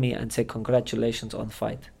called me and said congratulations on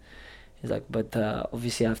fight. He's like, but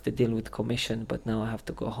obviously I have to deal with commission, but now I have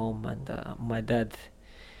to go home. And my dad,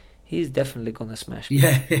 he's definitely going to smash me.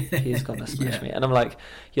 Yeah. He's going to smash me. And I'm like,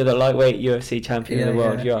 you're the lightweight UFC champion in the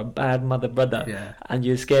world. Yeah. You're a bad mother brother. Yeah. And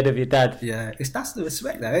you're scared of your dad. Yeah. That's the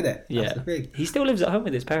respect there, isn't it? Yeah. That's the thing. He still lives at home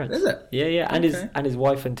with his parents. Is it? Yeah, yeah. And his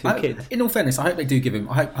wife and two kids. In all fairness, I hope they do give him,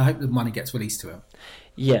 I hope the money gets released to him.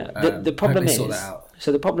 Yeah. The problem is, sort that out.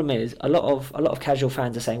 so the problem is a lot of casual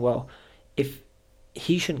fans are saying, well, if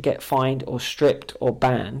he shouldn't get fined or stripped or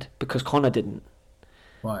banned because Conor didn't.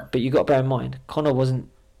 Right. But you got to bear in mind, Conor wasn't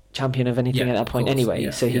champion of anything at that point anyway,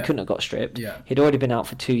 so he couldn't have got stripped. Yeah. He'd already been out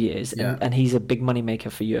for 2 years, and he's a big money maker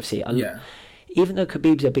for UFC. Even though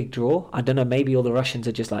Khabib's a big draw, I don't know, maybe all the Russians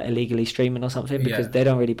are just like illegally streaming or something because they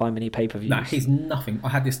don't really buy many pay-per-views. Nah, he's nothing. I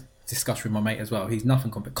had this discussion with my mate as well. He's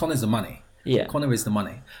nothing compared. Connor's the money. Yeah. Connor is the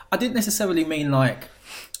money. I didn't necessarily mean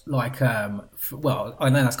well, I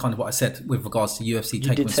know that's kind of what I said with regards to UFC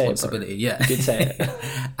taking responsibility. You did say it.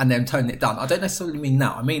 And then toning it down. I don't necessarily mean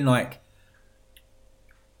that. I mean like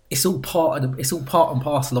it's all part and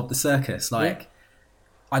parcel of the circus. Like,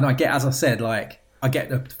 and I get, as I said, like I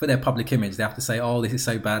get for their public image, they have to say, "Oh, this is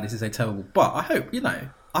so bad, this is so terrible." But I hope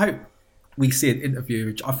we see an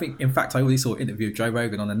interview. I think, in fact, I already saw an interview of Joe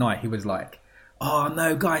Rogan on the night. He was like, "Oh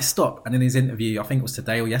no, guys, stop!" And in his interview, I think it was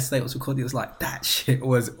today or yesterday, it was recorded. It was like, "That shit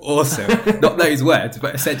was awesome." Not those words,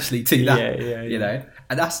 but essentially to that. You know,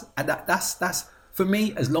 and that's for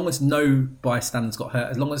me. As long as no bystanders got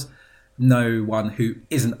hurt, as long as no one who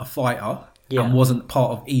isn't a fighter and wasn't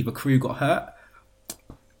part of either crew got hurt,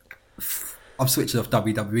 I'm switching off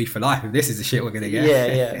WWE for life. If this is the shit we're gonna get.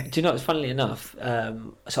 Yeah. Do you know? Funnily enough,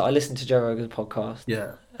 so I listened to Joe Rogan's podcast.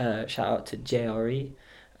 Yeah. Shout out to JRE.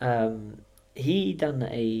 He done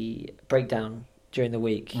a breakdown during the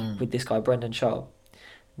week with this guy Brendan Sharp.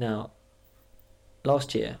 Now,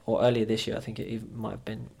 last year or earlier this year, I think it might have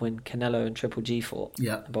been when Canelo and Triple G fought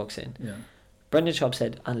in boxing. Yeah. Brendan Sharp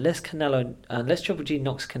said, unless Triple G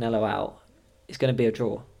knocks Canelo out, it's going to be a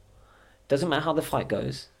draw. Doesn't matter how the fight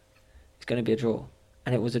goes, it's going to be a draw.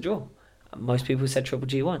 And it was a draw. Most people said Triple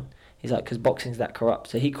G won. He's like, because boxing's that corrupt.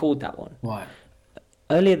 So he called that one. Right.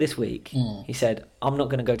 Earlier this week, he said, I'm not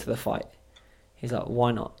going to go to the fight. He's like,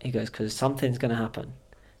 why not? He goes, because something's going to happen.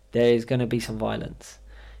 There is going to be some violence.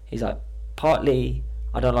 He's like, partly,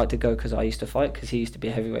 I don't like to go because I used to fight, because he used to be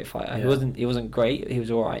a heavyweight fighter. Yeah. He wasn't great. He was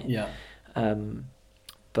all right. Yeah.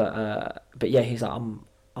 But yeah, he's like,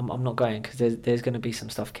 I'm not going because there's going to be some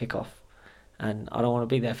stuff kick off, and I don't want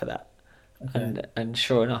to be there for that. Okay. And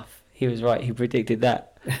sure enough, he was right. He predicted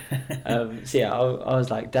that. So yeah, I was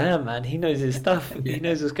like, damn man, he knows his stuff. He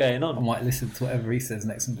knows what's going on. I might listen to whatever he says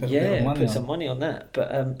next and put some money on that.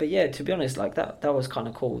 But yeah, to be honest, like that was kind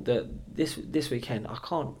of cool. This weekend, I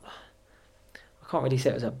can't really say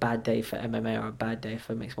it was a bad day for MMA or a bad day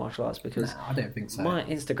for mixed martial arts, because I don't think so. My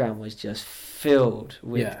Instagram was just filled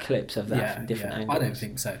with clips of that from different angles. I don't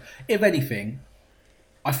think so. If anything,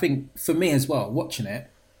 I think for me as well, watching it,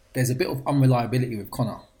 there's a bit of unreliability with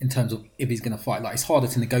Conor in terms of if he's going to fight. Like, it's harder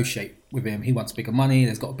to negotiate with him. He wants bigger money.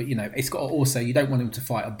 There's got to be, it's got to also, you don't want him to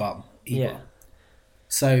fight a bum either. Yeah.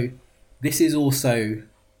 So this is also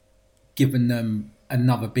given them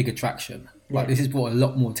another big attraction. Like, this has brought a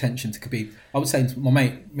lot more attention to Khabib. I was saying to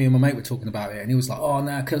me and my mate were talking about it, and he was like, "Oh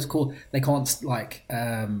no, because cool, they can't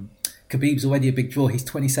Khabib's already a big draw. He's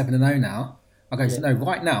 27-0 now." I go, "No,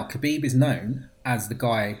 right now Khabib is known as the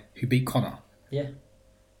guy who beat Conor. Yeah,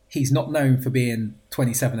 he's not known for being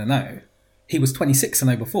 27-0. He was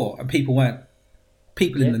 26-0 before, and people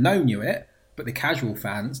in the know knew it, but the casual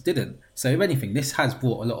fans didn't. So if anything, this has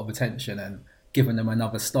brought a lot of attention and given them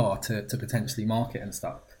another star to potentially market and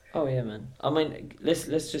stuff." Oh yeah, man. I mean, let's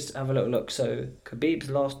just have a little look. So Khabib's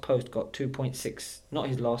last post got 2.6. Not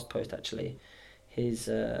his last post, actually. His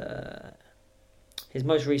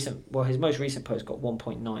most recent post got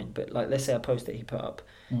 1.9. But like, let's say a post that he put up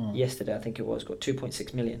yesterday, I think it was, got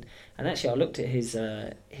 2.6 million. And actually, I looked at his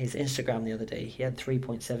Instagram the other day. He had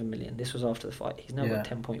 3.7 million. This was after the fight. He's now got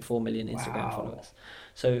 10.4 million Instagram followers.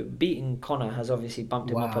 So beating Conor has obviously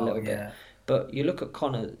bumped him up a little bit. But you look at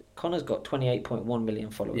Conor's got 28.1 million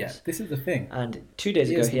followers. Yeah, this is the thing. And 2 days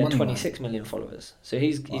ago, he had 26 million followers. So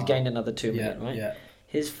he's gained another 2 million, right? Yeah.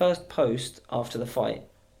 His first post after the fight,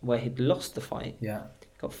 where he'd lost the fight,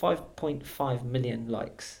 got 5.5 million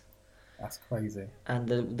likes. That's crazy. And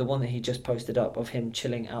the one that he just posted up of him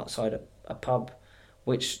chilling outside a pub,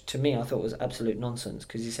 which to me I thought was absolute nonsense,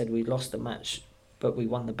 because he said we lost the match, but we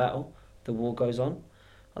won the battle. The war goes on.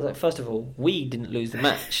 I was like, first of all, we didn't lose the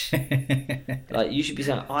match. Like, you should be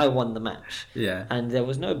saying I won the match. Yeah. And there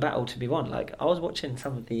was no battle to be won. Like, I was watching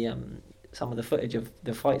some of the footage of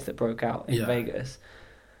the fights that broke out in Vegas.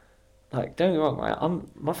 Like, don't get me wrong, right?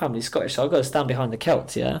 My family's Scottish, so I've got to stand behind the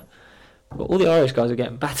Celts, yeah. But all the Irish guys are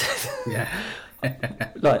getting battered. Yeah.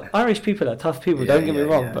 Like, Irish people are tough people. Don't get me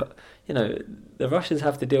wrong, but you know, the Russians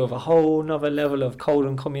have to deal with a whole nother level of cold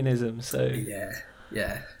and communism. So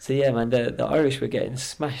So yeah, man, the Irish were getting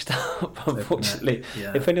smashed up. Unfortunately,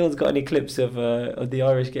 if anyone's got any clips of the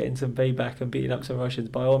Irish getting some payback and beating up some Russians,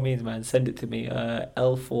 by all means, man, send it to me.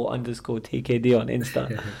 L4_TKD on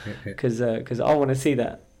Insta, because I want to see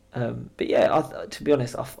that. But yeah, to be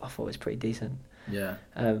honest, I thought it was pretty decent. Yeah.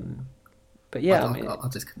 But yeah, I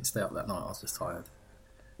just couldn't stay up that night. I was just tired.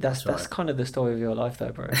 That's kind of the story of your life,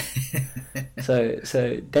 though, bro.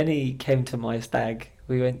 So Denny came to my stag.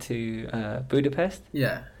 We went to Budapest.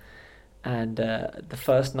 Yeah. And the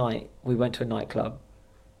first night we went to a nightclub.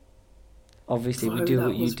 Obviously, we do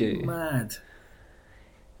what you do. Mad.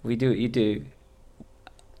 We do what you do.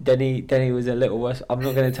 Denny was a little worse. I'm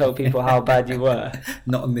not going to tell people how bad you were.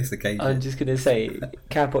 Not on this occasion. I'm just going to say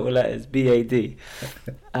capital letters BAD.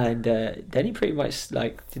 And Denny pretty much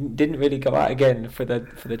like didn't really go out again for the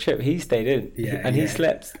trip. He stayed in. He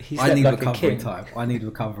slept. I need like recovery time. I need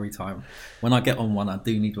recovery time. When I get on one, I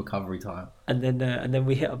do need recovery time. And then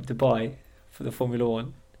we hit up Dubai for the Formula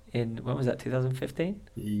One in, when was that? 2015?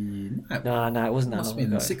 No, it wasn't that long ago. Must have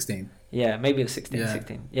been 16. Yeah, maybe it was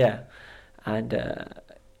 16. Yeah, and.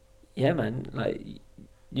 Yeah, man. Like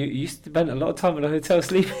you spent a lot of time in a hotel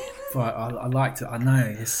sleeping. Right, I liked it. I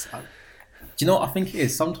know. Do you know what I think it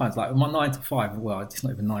is? Sometimes, like my 9 to 5. Well, it's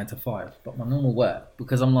not even 9 to 5, but my normal work,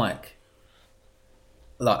 because I'm like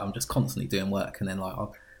I'm just constantly doing work, and then like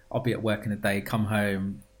I'll be at work in the day, come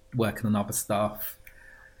home, working on other stuff.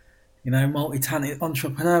 You know, multi-talented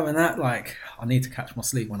entrepreneur and that. Like, I need to catch my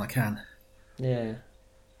sleep when I can. Yeah,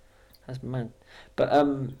 that's mad. But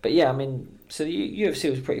yeah, I mean, so the UFC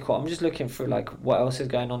was pretty cool. I'm just looking through like what else is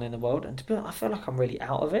going on in the world, and to be honest, I feel like I'm really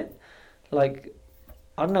out of it. Like,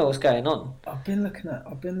 I don't know what's going on. I've been looking at.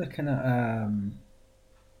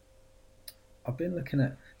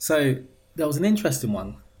 So there was an interesting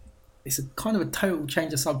one. It's a kind of a total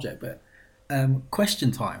change of subject, but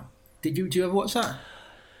Question Time. Do you ever watch that?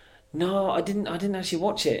 No, I didn't actually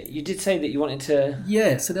watch it. You did say that you wanted to.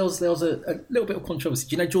 Yeah. So there was a little bit of controversy.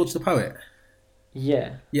 Do you know George the Poet?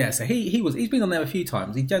 Yeah. Yeah, so he's been on there a few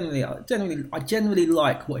times. I generally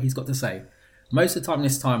like what he's got to say. Most of the time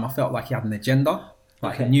this time I felt like he had an agenda.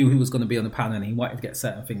 Like he knew who was going to be on the panel and he wanted to get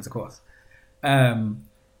certain things across.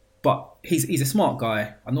 But he's a smart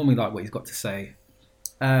guy. I normally like what he's got to say.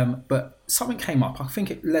 But something came up. I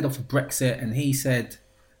think it led off of Brexit, and he said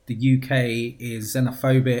the UK is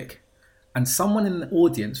xenophobic, and someone in the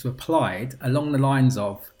audience replied along the lines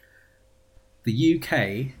of, the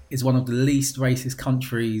UK is one of the least racist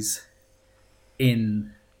countries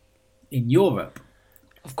in Europe.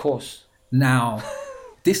 Of course. Now,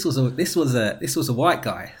 this was a white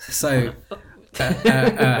guy. So,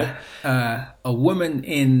 a woman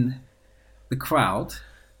in the crowd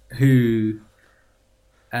who,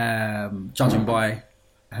 judging by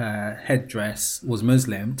her headdress, was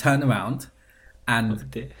Muslim, turned around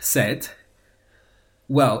and said,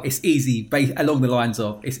 well, it's easy, along the lines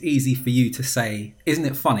of, it's easy for you to say, isn't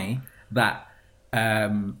it funny that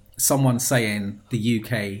someone saying the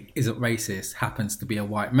UK isn't racist happens to be a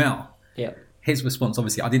white male? Yeah. His response,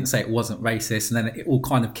 obviously, I didn't say it wasn't racist, and then it all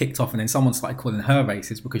kind of kicked off, and then someone started calling her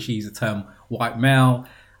racist because she used the term white male,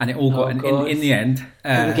 and it all got, in the end...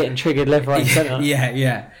 We're getting triggered left, right, centre.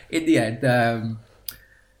 Yeah. In the end,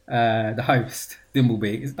 the host...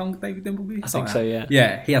 Dimbleby, is it David Dimbleby? I think so, yeah.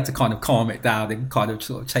 Yeah, he had to kind of calm it down and kind of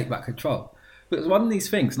sort of take back control. But it was one of these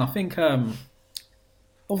things, and I think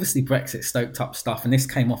obviously Brexit stoked up stuff, and this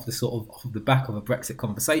came off the back of a Brexit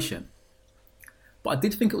conversation. But I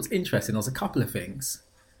did think it was interesting. There was a couple of things.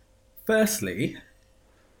 Firstly,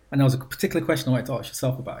 and there was a particular question I wanted to ask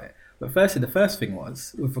yourself about it. But firstly, the first thing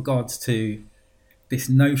was with regards to this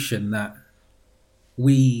notion that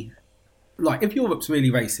we, like, if Europe's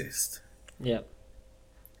really racist, yeah.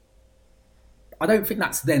 I don't think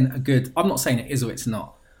that's then a good... I'm not saying it is or it's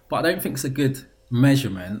not, but I don't think it's a good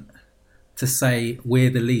measurement to say we're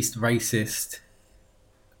the least racist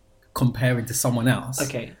comparing to someone else.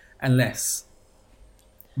 Okay. Unless,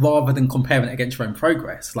 rather than comparing it against your own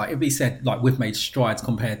progress, like if he said, like, we've made strides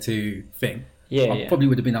compared to thing, I probably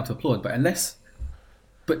would have been able to applaud.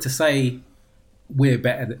 But to say we're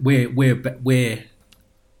better, we're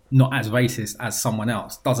not as racist as someone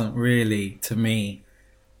else doesn't really, to me,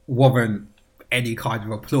 warrant any kind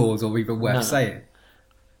of applause or even worth saying.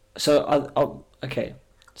 Okay.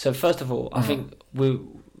 So first of all, I think we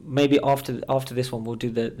maybe after this one we'll do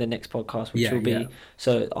the next podcast, which will be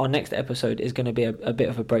so our next episode is going to be a bit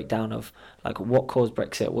of a breakdown of like what caused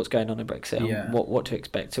Brexit, what's going on in Brexit, and what to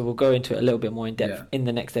expect. So we'll go into it a little bit more in depth in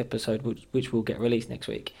the next episode, which will get released next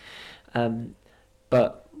week.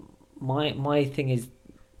 But my thing is,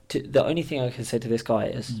 the only thing I can say to this guy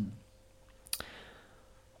is,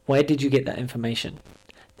 where did you get that information?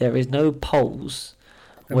 There is no polls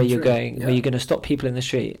where you're going, where you're going to stop people in the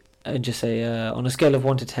street and just say, on a scale of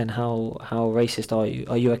 1 to 10, how racist are you?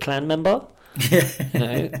 Are you a Klan member? You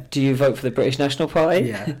know, do you vote for the British National Party?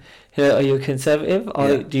 Yeah. Are you a conservative?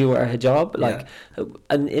 Do you wear a hijab? Like,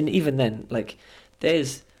 and even then, like,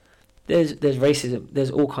 there's racism.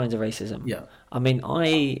 There's all kinds of racism. Yeah. I mean,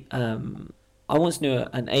 I once knew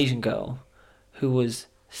an Asian girl who was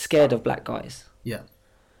scared of black guys. Yeah.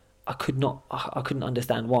 I couldn't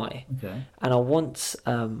understand why. Okay. And I once,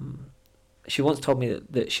 she once told me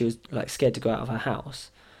that she was like scared to go out of her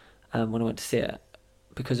house when I went to see her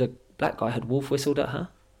because a black guy had wolf whistled at her.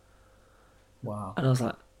 Wow. And I was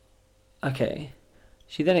like, okay.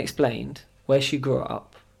 She then explained where she grew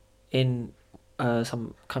up in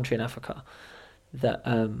some country in Africa that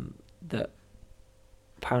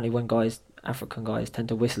apparently when African guys tend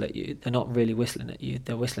to whistle at you, they're not really whistling at you,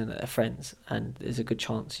 they're whistling at their friends, and there's a good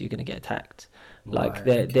chance you're going to get attacked. Like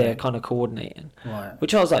they're kind of coordinating. Right.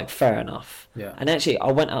 Which I was like, fair enough. Yeah. And actually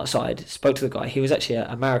I went outside, spoke to the guy. He was actually an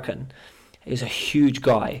American. He was a huge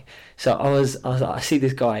guy. So I was like, I see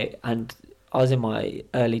this guy, and I was in my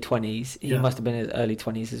early 20s. He must have been in his early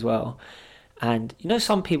 20s as well. And you know,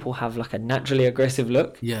 some people have like a naturally aggressive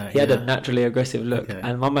look. Yeah. He had a naturally aggressive look,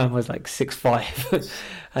 and my man was like 6'5",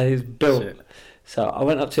 and he's built. Shit. So I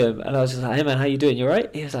went up to him and I was just like, "Hey man, how you doing? You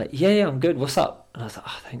alright?" He was like, "Yeah, I'm good. What's up?" And I was like,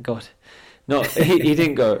 "Oh, thank God." No, he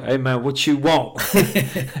didn't go, "Hey man, what you want?"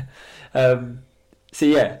 So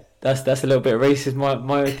yeah, that's a little bit racist.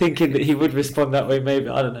 My thinking that he would respond that way, maybe,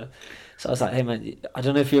 I don't know. So I was like, "Hey man, I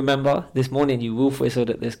don't know if you remember this morning you wolf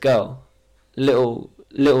whistled at this girl, little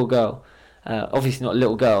girl." Obviously not a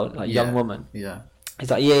little girl, like young woman. Yeah. He's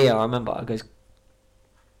like, yeah, I remember. I goes,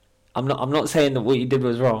 I'm not saying that what you did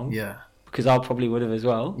was wrong. Yeah. Because I probably would have as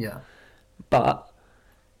well. Yeah. But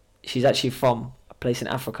she's actually from a place in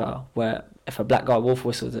Africa where if a black guy wolf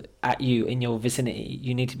whistles at you in your vicinity,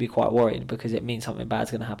 you need to be quite worried because it means something bad's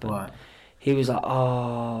going to happen. Right. He was like,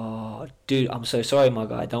 "Oh, dude, I'm so sorry, my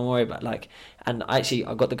guy. Don't worry about like." And actually,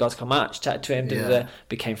 I got the guy to come out, chatted to him,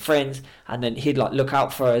 became friends, and then he'd like look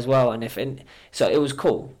out for her as well. So it was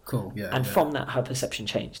cool. Cool, yeah. And from that, her perception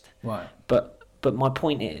changed. Right. But my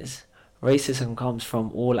point is, racism comes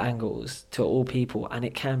from all angles to all people, and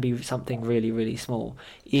it can be something really, really small.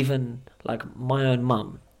 Even like my own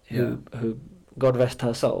mum, who God rest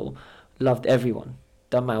her soul, loved everyone,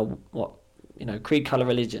 don't matter what, creed, colour,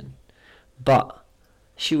 religion. But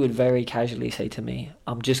she would very casually say to me,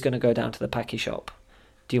 "I'm just going to go down to the Paki shop.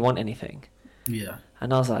 Do you want anything?" Yeah.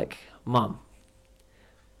 And I was like, "Mum,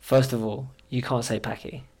 first of all, you can't say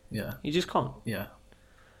Paki. Yeah. You just can't. Yeah.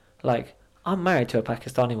 Like, I'm married to a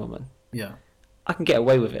Pakistani woman. Yeah. I can get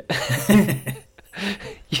away with it."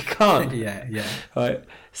 You can't. Yeah. Right.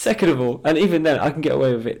 Second of all, and even then, I can get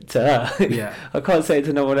away with it to her. Yeah. I can't say it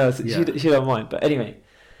to no one else. Yeah. She don't mind. But anyway,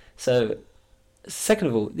 so... Second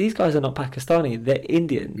of all, these guys are not Pakistani, they're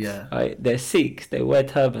Indians, right? They're Sikhs, they wear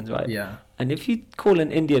turbans, right? Yeah. And if you call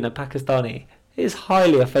an Indian a Pakistani, it's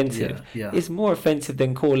highly offensive. Yeah. It's more offensive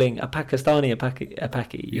than calling a Pakistani a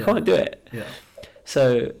Paki. You can't do it. Yeah.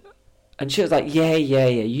 So, and she was like, yeah,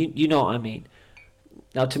 you know what I mean.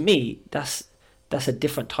 Now, to me, that's a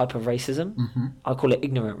different type of racism. Mm-hmm. I call it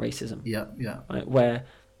ignorant racism. Yeah. Right? Where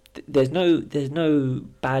there's no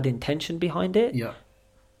bad intention behind it. Yeah.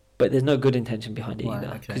 But there's no good intention behind it either.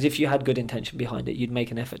 Okay. Because if you had good intention behind it, you'd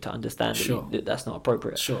make an effort to understand that that's not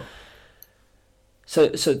appropriate. Sure.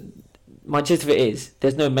 So my gist of it is,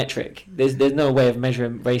 there's no metric. There's no way of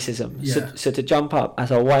measuring racism. Yeah. So to jump up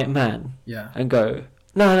as a white man and go,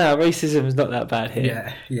 no, racism is not that bad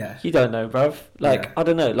here. Yeah. You don't know, bruv. Like, I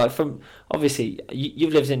don't know. Like, from, obviously,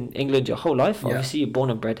 you've lived in England your whole life. Obviously, you're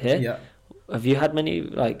born and bred here. Yeah. Have you had many,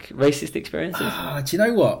 like, racist experiences? Do you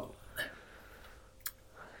know what?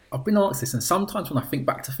 I've been asked this, and sometimes when I think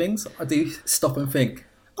back to things, I do stop and think,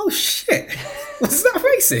 "Oh shit, was that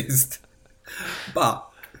racist?"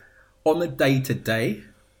 But on the day-to-day,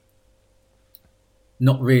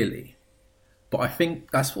 not really. But I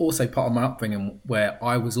think that's also part of my upbringing, where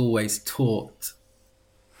I was always taught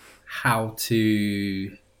how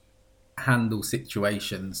to handle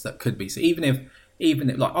situations that could be. So even if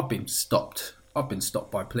like I've been stopped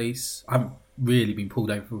by police. I haven't really been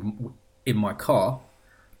pulled over in my car.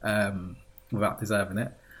 without deserving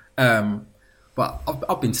it. But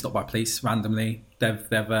I've been stopped by police randomly. They've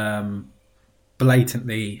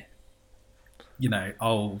blatantly,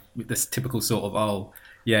 this typical sort of,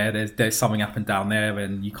 there's something happened down there,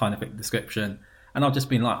 and you kind of fit the description. And I've just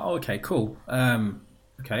been like, oh, okay, cool.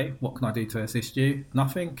 Okay, what can I do to assist you?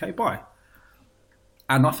 Nothing. Okay, bye.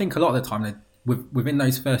 And I think a lot of the time, within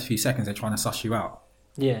those first few seconds, they're trying to suss you out.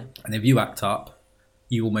 Yeah. And if you act up,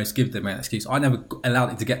 you almost give them an excuse. I never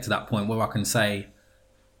allowed it to get to that point where I can say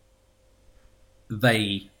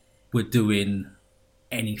they were doing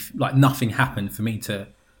nothing happened for me to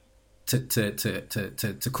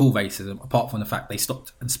call racism, apart from the fact they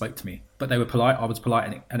stopped and spoke to me. But they were polite. I was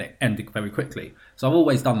polite, and it ended very quickly. So I've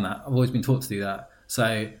always done that. I've always been taught to do that.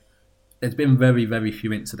 So there's been very, very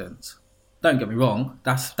few incidents. Don't get me wrong.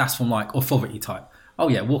 That's from authority type. Oh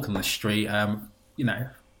yeah, walking on the street. I've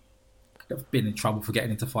been in trouble for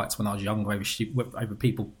getting into fights when I was younger over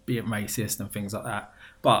people being racist and things like that.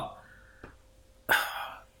 But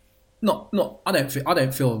I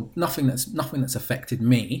don't feel nothing that's affected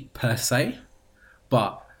me per se.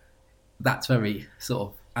 But that's very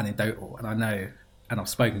sort of anecdotal, and I know, and I've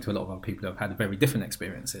spoken to a lot of other people who have had very different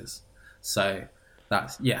experiences. So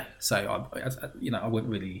that's So I wouldn't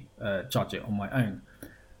really judge it on my own.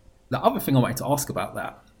 The other thing I wanted to ask about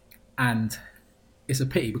that, and it's a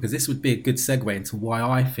pity because this would be a good segue into why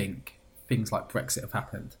I think things like Brexit have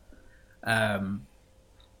happened,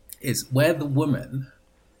 is where the woman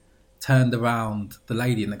turned around, the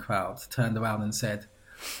lady in the crowd turned around and said,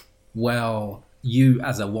 well, you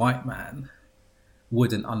as a white man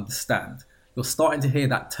wouldn't understand. You're starting to hear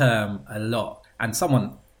that term a lot, and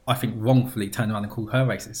someone, I think, wrongfully turned around and called her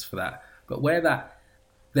racist for that. But where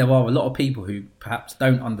there are a lot of people who perhaps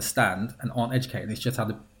don't understand and aren't educated, it's just how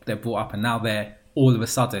they're brought up, and now they're all of a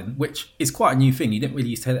sudden, which is quite a new thing. You didn't really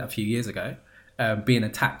used to hear that a few years ago, being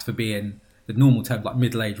attacked for being the normal term, like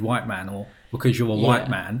middle-aged white man, or because you're a white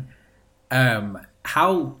man.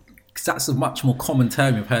 Because that's a much more common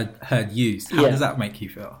term you've heard used. How does that make you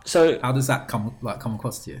feel? So how does that come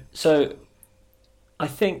across to you? So I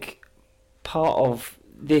think part of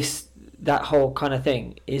that whole kind of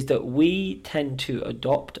thing is that we tend to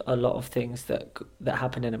adopt a lot of things that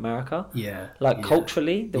happen in America.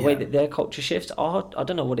 Culturally, the way that their culture shifts. I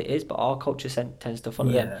don't know what it is, but our culture tends to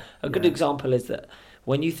follow them. A good example is that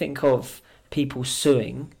when you think of people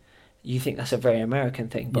suing, you think that's a very American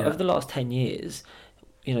thing. But over the last 10 years,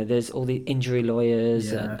 there's all the injury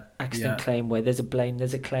lawyers and accident claim where there's a blame,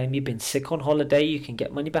 there's a claim. You've been sick on holiday, you can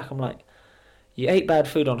get money back. I'm like, you ate bad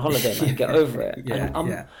food on holiday, man, get over it.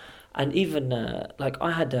 And even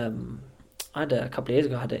I had a couple of years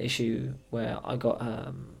ago, I had an issue where I got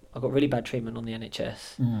really bad treatment on the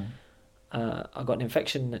NHS. I got an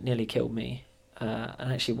infection that nearly killed me.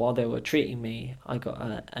 And actually, while they were treating me, I got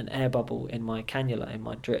an air bubble in my cannula, in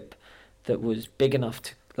my drip, that was big enough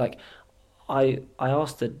to I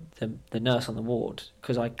asked the nurse on the ward,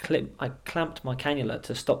 because I clamped my cannula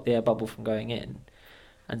to stop the air bubble from going in,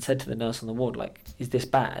 and said to the nurse on the ward, is this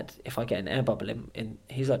bad if I get an air bubble in?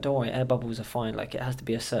 He's like, don't worry, air bubbles are fine, it has to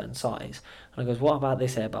be a certain size. And I goes, what about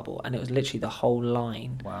this air bubble? And it was literally the whole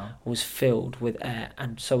line was filled with air,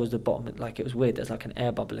 and so was the bottom. It was weird, there's an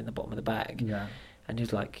air bubble in the bottom of the bag. And he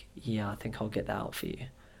was like, I think I'll get that out for you.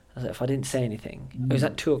 I was like, if I didn't say anything, it was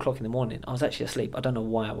at 2:00 in the morning. I was actually asleep. I don't know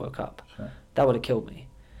why I woke up. That would have killed me.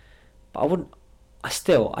 But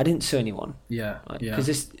I didn't sue anyone. Because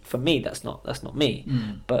this, for me, that's not me.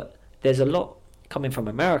 But there's a lot coming from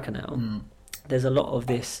America now. There's a lot of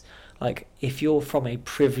this, if you're from a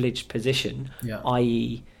privileged position,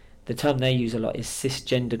 i.e., the term they use a lot is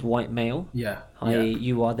cisgendered white male. I.e.,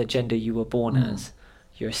 you are the gender you were born as.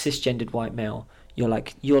 You're a cisgendered white male. You're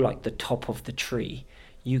like the top of the tree.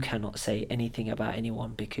 You cannot say anything about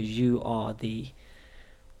anyone because you are the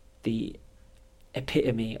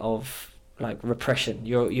epitome of repression.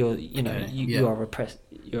 You are repressed.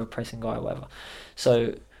 You're a oppressing guy or whatever.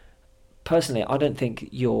 So personally, I don't think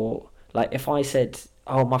you're if I said,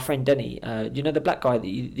 oh, my friend Denny, the black guy that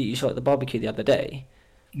you saw at the barbecue the other day.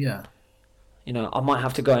 I might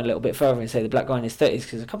have to go in a little bit further and say the black guy in his 30s,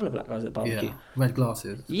 because a couple of black guys at the barbecue. Red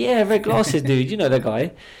glasses. Yeah, red glasses, dude. You know the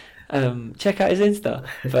guy. Check out his Insta.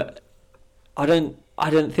 But I don't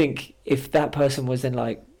think if that person was then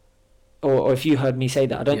or if you heard me say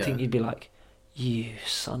that, I don't think you'd be like, you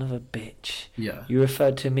son of a bitch. You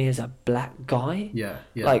referred to me as a black guy?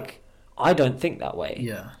 I don't think that way.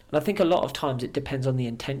 And I think a lot of times it depends on the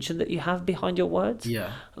intention that you have behind your words.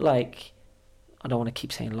 I don't want to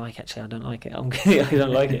keep saying actually, I don't like it. I'm kidding, I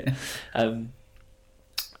don't like it.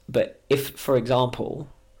 But if, for example,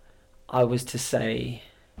 I was to say,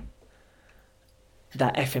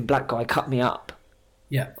 that effing black guy cut me up.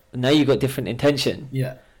 Yeah. Now you got different intention.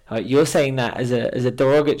 Yeah. You're saying that as a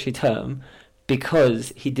derogatory term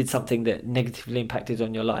because he did something that negatively impacted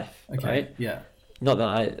on your life. Okay. Right? Yeah. Not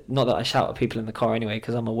that I shout at people in the car anyway,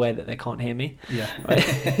 because I'm aware that they can't hear me. Yeah.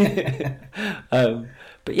 Right?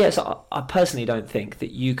 But yeah, so I personally don't think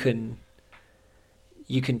that you can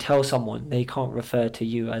tell someone they can't refer to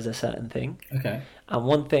you as a certain thing. Okay. And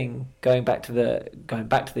one thing, going back to the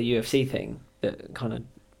UFC thing that kind of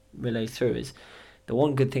relates through, is the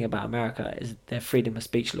one good thing about America is their freedom of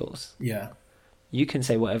speech laws. Yeah. You can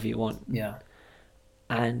say whatever you want. Yeah.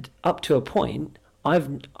 And up to a point,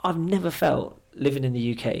 I've never felt, living in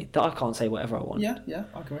the UK, that I can't say whatever I want. Yeah, yeah,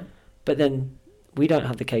 I agree. But then we don't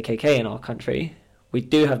have the KKK in our country. We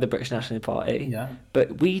do have the British National Party. Yeah.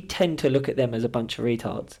 But we tend to look at them as a bunch of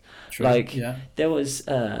retards. True. Like, yeah. there was...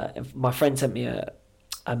 my friend sent me a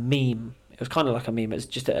meme. It was kind of like a meme. It was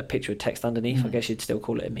just a picture of text underneath. I guess you'd still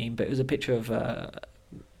call it a meme. But it was a picture of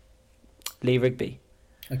Lee Rigby.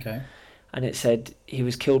 Okay. And it said he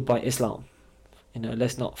was killed by Islam.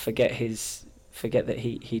 Let's not forget that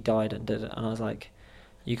he died and did it. And I was like,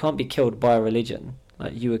 you can't be killed by a religion.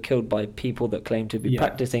 Like, you were killed by people that claim to be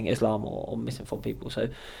practicing Islam or misinformed people. So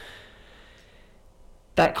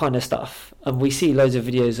that kind of stuff. And we see loads of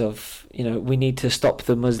videos of, we need to stop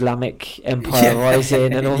the Muslimic empire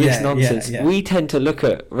rising and all this nonsense. Yeah. We tend to look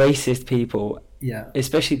at racist people,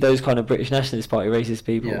 especially those kind of British Nationalist Party racist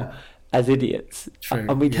people, as idiots. True.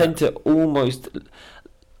 And we tend to almost...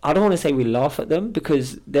 I don't want to say we laugh at them,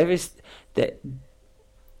 because there's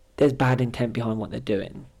bad intent behind what they're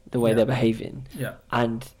doing, the way they're behaving. Yeah.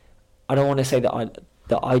 And I don't want to say that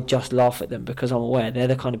I just laugh at them, because I'm aware they're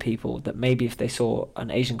the kind of people that maybe if they saw an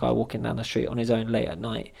Asian guy walking down the street on his own late at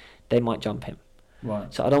night, they might jump him.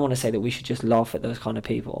 Right. So I don't want to say that we should just laugh at those kind of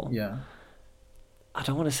people. Yeah. I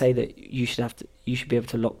don't want to say that you should be able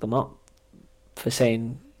to lock them up for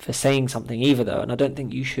saying something either, though. And I don't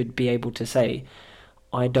think you should be able to say,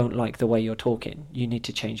 I don't like the way you're talking, you need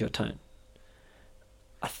to change your tone.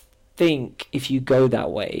 I think if you go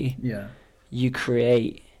that way, you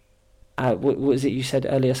create... what was it you said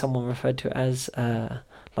earlier? Someone referred to it as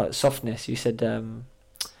like softness. You said,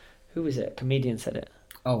 who was it? A comedian said it.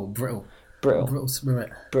 Oh, brittle spirit.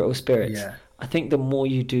 Brittle spirits. Yeah. I think the more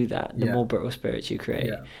you do that, the more brittle spirits you create.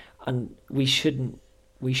 Yeah. And we shouldn't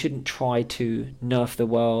try to nerf the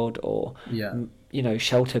world or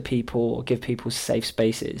shelter people or give people safe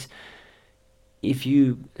spaces. If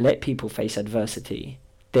you let people face adversity,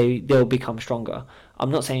 they'll become stronger.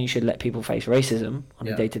 I'm not saying you should let people face racism on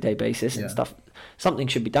a day-to-day basis and stuff. Something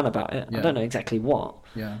should be done about it. I don't know exactly what.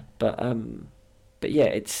 Yeah. But yeah,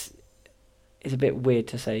 it's a bit weird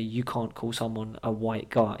to say you can't call someone a white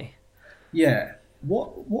guy. Yeah.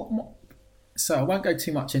 What so I won't go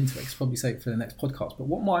too much into it, 'cause I'll probably save it for the next podcast, but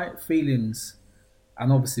what my feelings,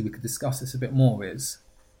 and obviously we could discuss this a bit more, is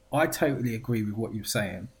I totally agree with what you're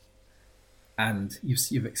saying. And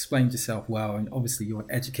you've explained yourself well, and obviously you're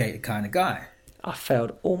an educated kind of guy. I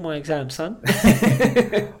failed all my exams, son.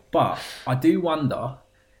 But I do wonder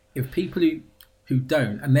if people who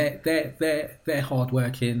don't, and they're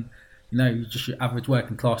hardworking, just your average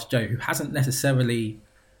working class Joe who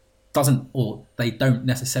they don't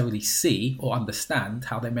necessarily see or understand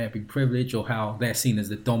how they may have been privileged, or how they're seen as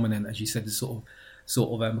the dominant, as you said, the sort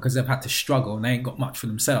of because they've had to struggle and they ain't got much for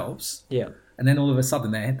themselves. Yeah. And then all of a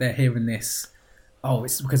sudden they're hearing this, oh,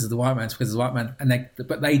 it's because of the white man,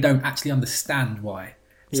 but they don't actually understand why.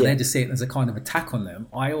 So they're just seeing it as a kind of attack on them.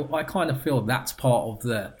 I kind of feel that's part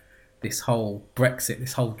of this whole Brexit,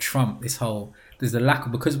 this whole Trump, there's the lack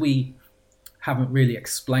of, because we haven't really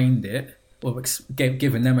explained it or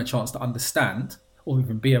given them a chance to understand or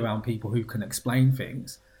even be around people who can explain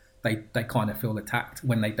things. They kind of feel attacked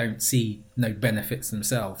when they don't see no benefits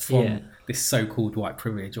themselves from this so-called white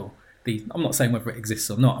privilege, or I'm not saying whether it exists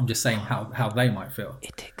or not. I'm just saying how they might feel.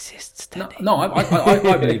 It exists, Danny. No,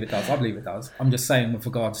 I believe it does. I believe it does. I'm just saying with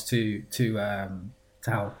regards to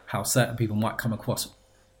how certain people might come across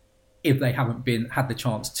if they haven't had the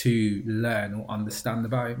chance to learn or understand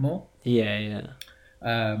about it more. Yeah.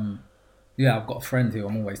 I've got a friend who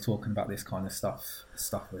I'm always talking about this kind of stuff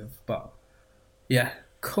with. But yeah.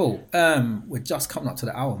 Cool. We're just coming up to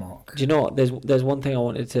the hour mark. Do you know what? There's one thing I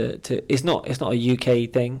wanted to. It's not a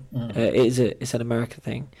UK thing. It's an American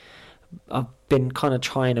thing. I've been kind of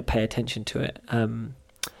trying to pay attention to it.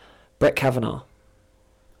 Brett Kavanaugh.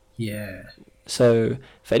 Yeah. So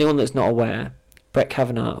for anyone that's not aware, Brett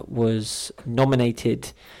Kavanaugh was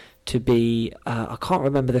nominated to be. I can't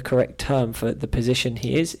remember the correct term for the position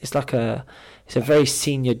he is. It's a very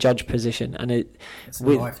senior judge position, and it's a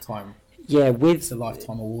lifetime. Yeah, It's a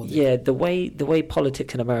lifetime award. Yeah, the way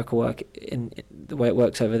politics in America work, in the way it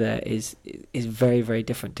works over there is very, very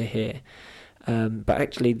different to here. But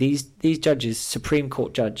actually, these judges, Supreme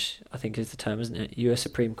Court judge, I think is the term, isn't it? U.S.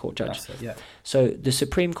 Supreme Court judge. That's it, yeah. So the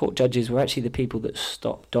Supreme Court judges were actually the people that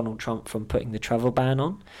stopped Donald Trump from putting the travel ban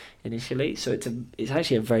on initially. So it's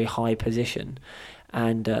actually a very high position,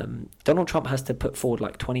 and Donald Trump has to put forward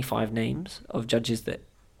like 25 names of judges that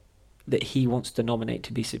he wants to nominate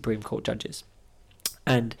to be Supreme Court judges.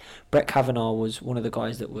 And Brett Kavanaugh was one of the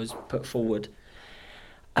guys that was put forward.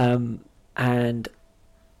 And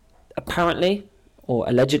apparently, or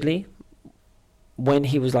allegedly, when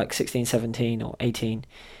he was like 16, 17 or 18,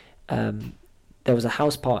 there was a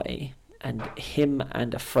house party, and him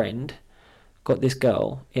and a friend got this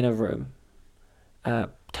girl in a room,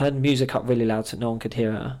 turned music up really loud so no one could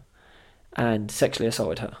hear her, and sexually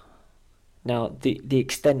assaulted her. Now, the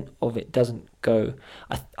extent of it doesn't go...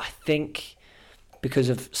 I think because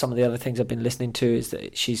of some of the other things I've been listening to is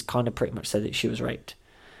that she's kind of pretty much said that she was raped.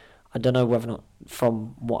 I don't know whether or not,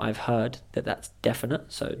 from what I've heard, that that's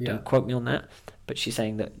definite, so don't quote me on that. But she's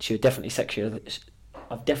saying that she was definitely sexually...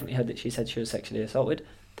 I've definitely heard that she said she was sexually assaulted.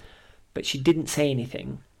 But she didn't say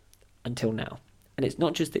anything until now. And it's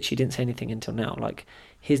not just that she didn't say anything until now. Like,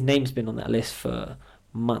 his name's been on that list for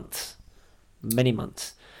months. Many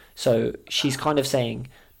months. So she's kind of saying,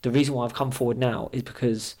 the reason why I've come forward now is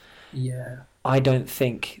because I don't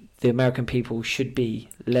think the American people should be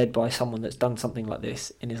led by someone that's done something like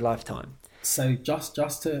this in his lifetime. So just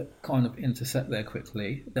to kind of intercept there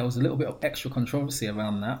quickly, there was a little bit of extra controversy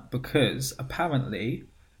around that because apparently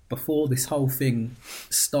before this whole thing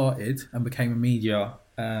started and became a media,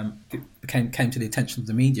 came to the attention of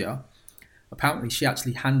the media, apparently she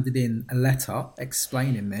actually handed in a letter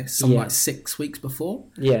explaining this like 6 weeks before.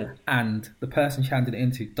 Yeah. And the person she handed it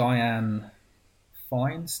into, Dianne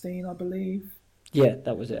Feinstein, I believe. Yeah,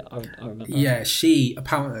 that was it. I remember. Yeah, she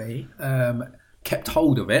apparently kept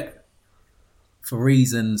hold of it for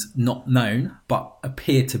reasons not known, but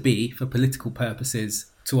appear to be for political purposes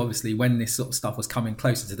to obviously when this sort of stuff was coming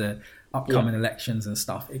closer to the upcoming elections and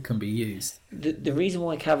stuff, it can be used. The reason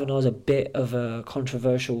why Kavanaugh's a bit of a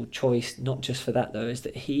controversial choice, not just for that though, is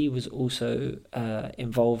that he was also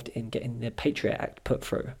involved in getting the Patriot Act put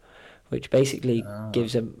through, which basically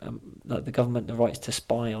gives like the government the rights to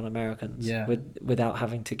spy on Americans without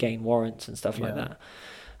having to gain warrants and stuff like that.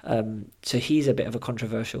 So he's a bit of a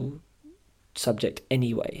controversial subject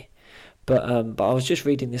anyway. But I was just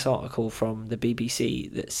reading this article from the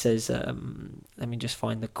BBC that says, let me just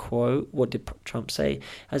find the quote. What did Trump say?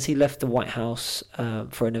 As he left the White House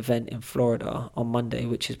for an event in Florida on Monday,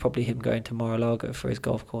 which is probably him going to Mar-a-Lago for his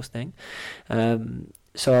golf course thing.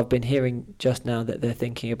 So I've been hearing just now that they're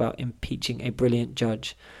thinking about impeaching a brilliant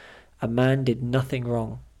judge. A man did nothing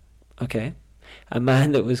wrong, okay? A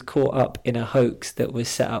man that was caught up in a hoax that was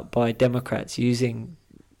set up by Democrats using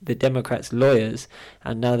the Democrats' lawyers,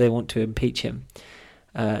 and now they want to impeach him.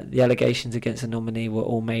 The allegations against the nominee were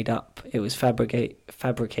all made up. It was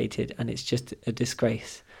fabricated, and it's just a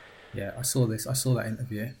disgrace. Yeah, I saw this. I saw that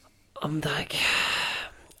interview. I'm like,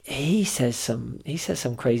 he says some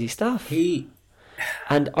crazy stuff.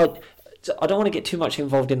 And I don't want to get too much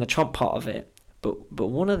involved in the Trump part of it, but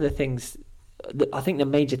one of the things, I think the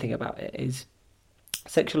major thing about it is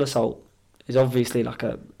sexual assault is obviously like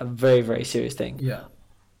a very, very serious thing. Yeah.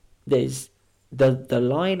 There's the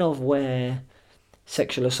line of where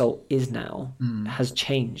sexual assault is now has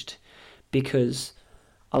changed, because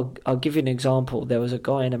I'll give you an example. There was a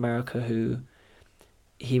guy in America who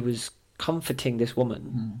he was comforting this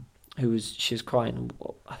woman she was crying,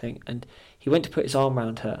 I think, and he went to put his arm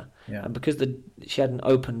around her, and because she had an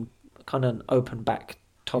open back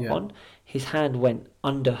top on, his hand went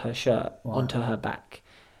under her shirt onto her back.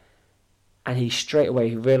 And he straight away,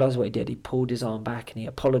 he realised what he did. He pulled his arm back and he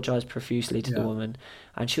apologised profusely to the woman.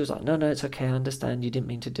 And she was like, no, it's okay, I understand, you didn't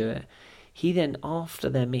mean to do it. He then, after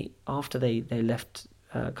they left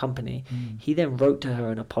company, he then wrote to her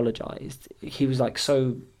and apologised. He was like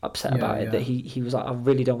so upset about it that he was like, I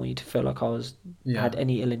really don't want you to feel like I had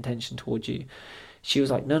any ill intention towards you. She was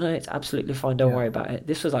like, no, it's absolutely fine, don't worry about it.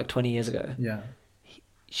 This was like 20 years ago. Yeah.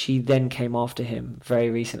 She then came after him very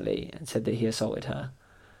recently and said that he assaulted her,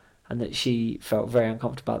 and that she felt very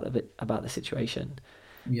uncomfortable about the situation.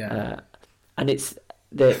 Yeah. And it's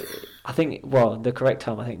the correct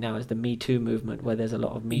term I think now is the Me Too movement, where there's a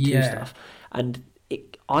lot of Me Too stuff, and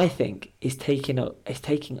I think is taking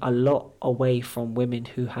a lot away from women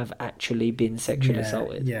who have actually been sexually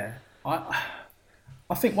assaulted. Yeah.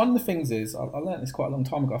 I think one of the things is, I learned this quite a long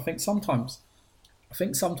time ago. I think sometimes,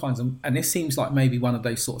 and this seems like maybe one of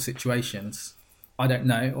those sort of situations. I don't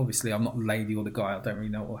know. Obviously, I'm not the lady or the guy. I don't really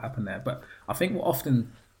know what will happen there. But I think what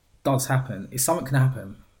often does happen is something can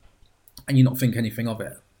happen and you not think anything of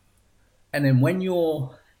it. And then when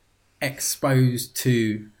you're exposed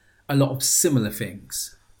to a lot of similar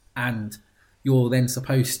things and you're then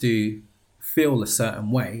supposed to feel a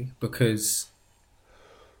certain way because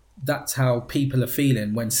that's how people are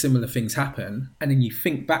feeling when similar things happen, and then you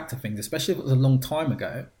think back to things, especially if it was a long time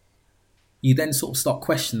ago, you then sort of start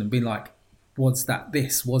questioning and being like, was that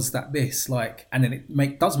this? Was that this? Like, and then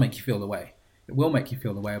it does make you feel the way. It will make you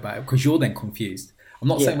feel the way about it because you're then confused. I'm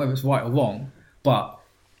not saying whether it's right or wrong, but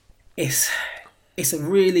it's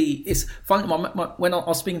fun. When I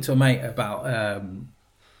was speaking to a mate about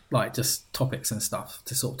like just topics and stuff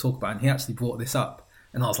to sort of talk about, and he actually brought this up,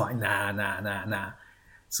 and I was like, nah,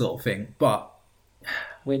 sort of thing. But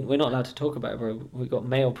we're not allowed to talk about it, bro. We've got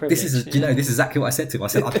male privilege. This is exactly what I said to him. I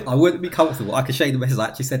said I wouldn't be comfortable. I can show you the message I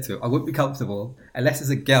actually said to him. I wouldn't be comfortable unless there's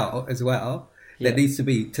a girl as well. There needs to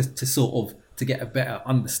be to sort of to get a better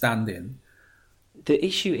understanding. The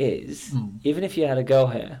issue is, even if you had a girl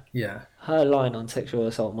here, her line on sexual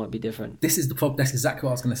assault might be different. This is the problem. That's exactly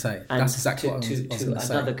what I was going to say. And that's exactly what I was going to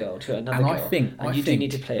say. To another girl. And you do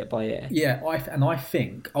need to play it by ear. Yeah, I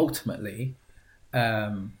think ultimately,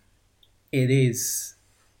 it is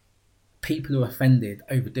people who are offended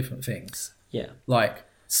over different things. Yeah, like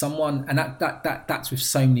someone, and that's with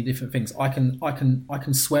so many different things. I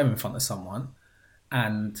can swear in front of someone,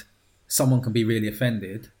 and someone can be really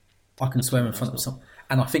offended. I can swear in front of someone,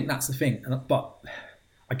 and I think that's the thing. But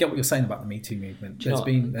I get what you're saying about the Me Too movement. There's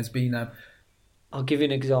been. I'll give you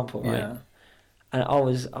an example, right? Yeah. And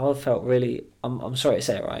I felt really. I'm sorry to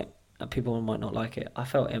say it, right? And people might not like it. I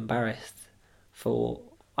felt embarrassed for.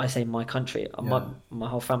 I say my country. Yeah. My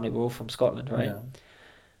whole family were all from Scotland, right? Yeah.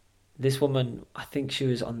 This woman, I think she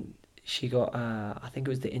was on. She got. I think it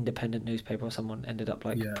was the Independent newspaper or someone ended up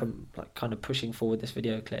like kind of pushing forward this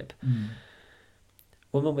video clip.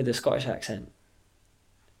 Woman with a Scottish accent.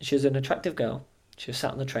 She was an attractive girl. She was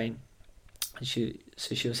sat on the train, and she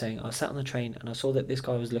was saying, "I sat on the train and I saw that this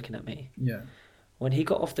guy was looking at me." Yeah. When he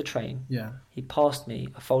got off the train, he passed me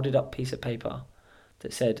a folded up piece of paper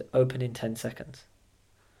that said "Open in 10 seconds."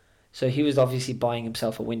 So he was obviously buying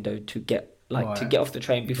himself a window to get off the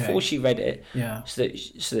train before she read it, so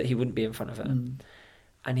that he wouldn't be in front of her.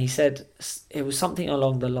 And he said it was something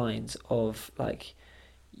along the lines of like,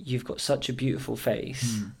 "You've got such a beautiful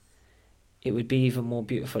face. It would be even more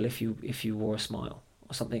beautiful if you wore a smile,"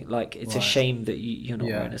 or something. Like, it's a shame that you're not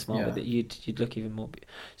wearing a smile, but that you'd look even more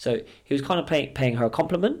beautiful. So he was kind of paying her a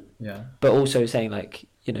compliment, but also saying like,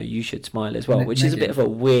 you should smile as well, which is a bit of a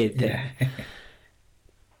weird thing. Yeah.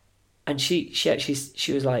 And she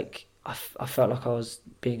was like, I felt like I was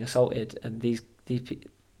being assaulted, and these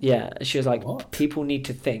she was like, what? People need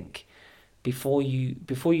to think before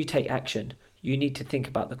you take action. You need to think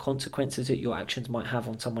about the consequences that your actions might have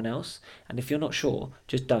on someone else, and if you're not sure,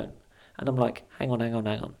 just don't. And I'm like, hang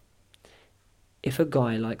on. If a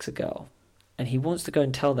guy likes a girl, and he wants to go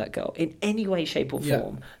and tell that girl in any way, shape, or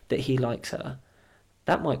form that he likes her,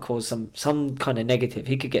 that might cause some kind of negative.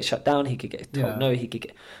 He could get shut down. He could get told no.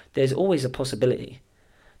 There's always a possibility.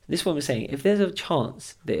 This woman was saying, if there's a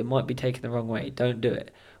chance that it might be taken the wrong way, don't do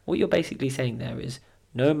it. What you're basically saying there is,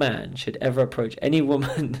 no man should ever approach any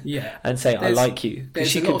woman and say, "I like you,"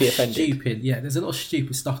 because she could be offended. There's a lot of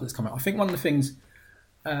stupid stuff that's come out. I think one of the things.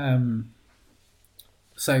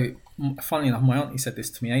 So, funnily enough, my auntie said this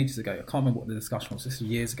to me ages ago. I can't remember what the discussion was. This was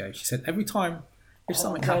years ago. She said every time if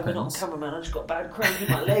something happens, on camera, man, I just got bad cramp in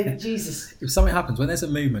my leg. Jesus. If something happens, when there's a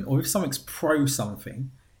movement, or if something's pro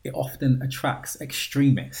something, it often attracts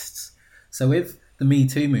extremists. So, if the Me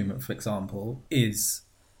Too movement, for example, is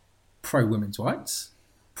pro women's rights,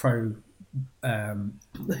 pro, and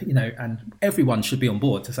everyone should be on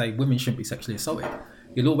board to say women shouldn't be sexually assaulted.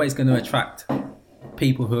 You're always going to attract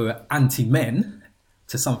people who are anti-men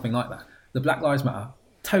to something like that. The Black Lives Matter,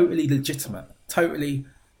 totally legitimate, totally,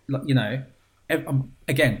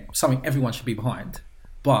 again, something everyone should be behind.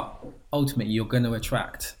 But ultimately, you're going to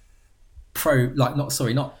attract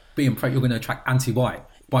not being pro, you're going to attract anti-white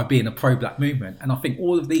by being a pro-black movement. And I think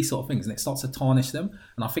all of these sort of things, and it starts to tarnish them.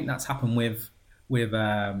 And I think that's happened with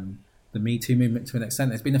the Me Too movement to an extent.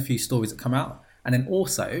 There's been a few stories that come out, and then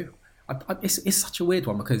also it's such a weird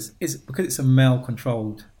one because it's a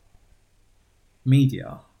male-controlled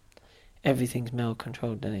media. Everything's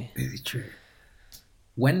male-controlled, Danny. This is true.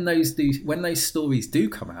 When those stories do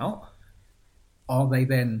come out, are they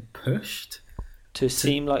then pushed to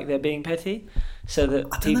seem like they're being petty, so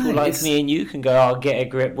that people like me and you can go, "I'll get a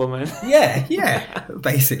grip, woman." Yeah,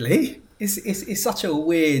 basically. It's such a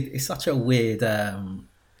weird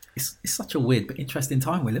it's such a weird but interesting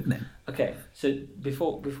time we're living in. Okay, so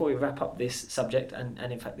before we wrap up this subject and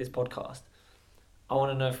in fact this podcast, I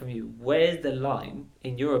want to know from you, where's the line,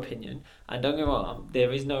 in your opinion? And don't get me wrong,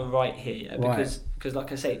 there is no right here, because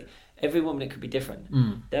like I say, every woman, it could be different.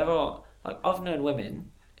 There are, like, I've known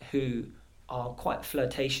women who are quite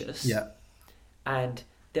flirtatious, and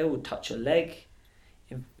they will touch your leg.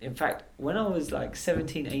 In fact, when I was like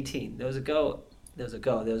 17, 18, there was a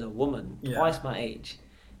woman twice my age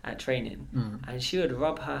at training, and she would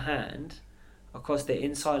rub her hand across the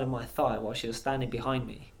inside of my thigh while she was standing behind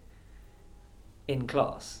me in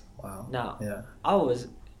class. Wow. Now, I was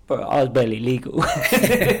barely legal.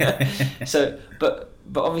 So, but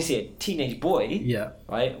obviously a teenage boy,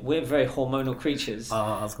 right? We're very hormonal creatures.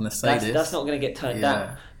 I was going to say that's not going to get turned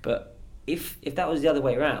down. But if that was the other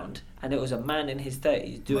way around, and it was a man in his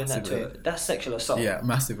 30s doing that to her, that's sexual assault. Yeah,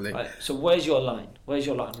 massively. Right? So where's your line? What's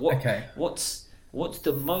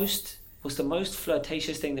the most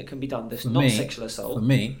flirtatious thing that can be done that's not sexual assault? For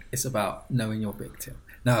me, it's about knowing your victim.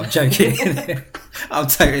 No, I'm joking. I'm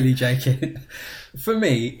totally joking. For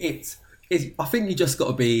me, it's I think you just got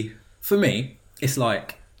to be. For me, it's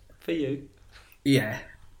like. For you. Yeah,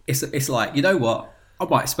 it's like, you know what? I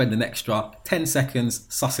might spend an extra 10 seconds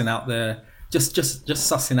sussing out just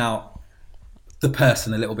sussing out the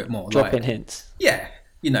person a little bit more. Dropping hints. Yeah.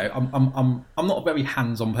 You know, I'm not a very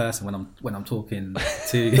hands-on person when I'm talking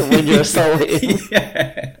to when you're assaulted.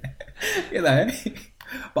 Yeah. You know.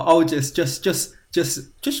 But I'll just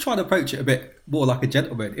try to approach it a bit more like a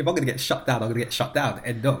gentleman. If I'm going to get shut down, I'm going to get shut down.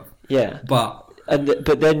 End of. Yeah. But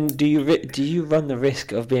then do you run the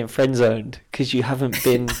risk of being friend zoned because you haven't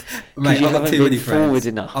been forward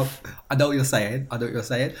enough? I know what you're saying. I'll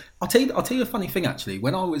tell you a funny thing actually.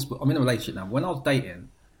 I'm in a relationship now. When I was dating,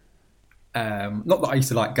 not that I used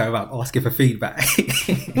to like go around asking for feedback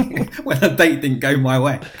when a date didn't go my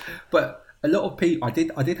way, but a lot of people, I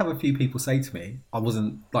did have a few people say to me I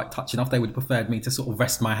wasn't like touching enough. They would have preferred me to sort of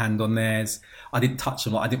rest my hand on theirs. I didn't touch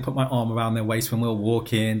them. Like, I didn't put my arm around their waist when we were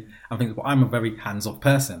walking. I think, but I'm a very hands-off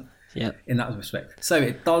person. Yeah. In that respect, so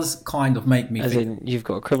it does kind of make me. As in, you've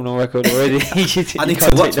got a criminal record already. I need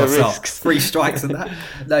to watch myself. Risks. 3 strikes and that.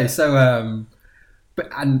 No, so but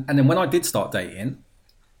then when I did start dating,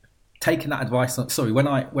 taking that advice. When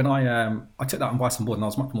I took that advice on board, and I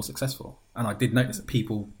was much more successful. And I did notice that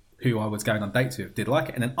people who I was going on dates with did like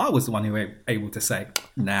it, and then I was the one who was able to say,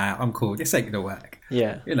 "Nah, I'm cool. This ain't gonna work."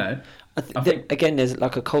 Yeah, you know. I think again, there's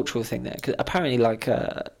like a cultural thing there, because apparently, like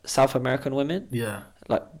South American women,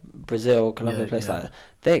 like Brazil, Colombia, places like that,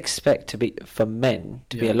 they expect for men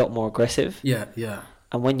to be a lot more aggressive. Yeah.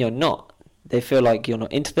 And when you're not, they feel like you're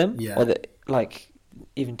not into them, or that like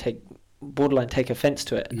even borderline take offence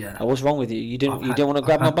to it. Yeah. Like, what's wrong with you? You didn't want to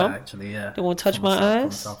grab my bum? Actually, yeah. Didn't want to touch my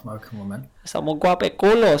ass? South American woman. Estamos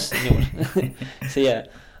guapeculos. So yeah,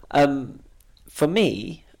 for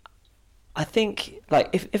me, I think like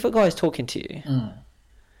if a guy is talking to you,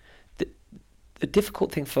 the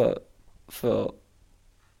difficult thing for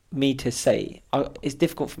me to say, it's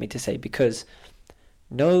difficult for me to say because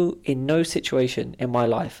in no situation in my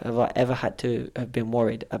life have I ever had to have been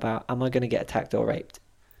worried about, am I going to get attacked or raped?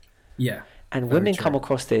 Yeah. And women come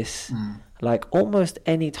across this like almost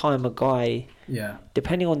any time a guy,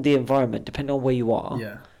 depending on the environment, depending on where you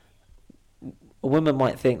are, a woman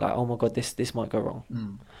might think like, oh my God, this might go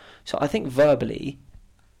wrong. So I think verbally,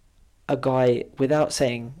 a guy, without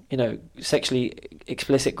saying, sexually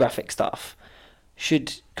explicit graphic stuff,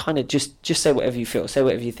 should kind of just say whatever you feel, say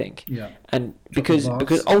whatever you think. Yeah. And because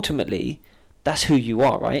ultimately, that's who you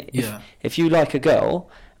are, right? If you like a girl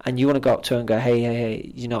and you want to go up to her and go,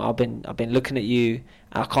 hey, I've been looking at you.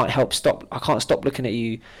 I can't stop looking at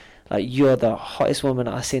you. Like, you're the hottest woman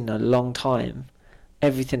I've seen in a long time.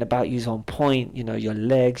 Everything about you's on point. Your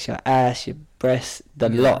legs, your ass, your breasts, the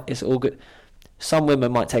lot. It's all good. Some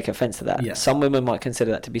women might take offence to that. Yeah. Some women might consider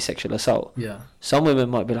that to be sexual assault. Yeah. Some women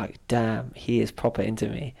might be like, damn, he is proper into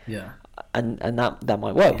me. Yeah. And that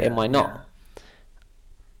might work. It might not. Yeah.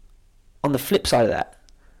 On the flip side of that,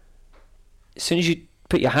 as soon as you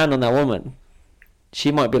put your hand on that woman,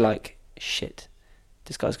 she might be like, shit,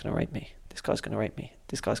 this guy's going to rape me. This guy's going to rape me.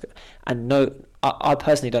 This guy's going to... And no, I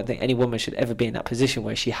personally don't think any woman should ever be in that position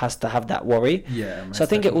where she has to have that worry. Yeah. So I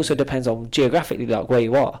think it also depends on geographically, like, where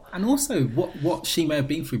you are. And also what she may have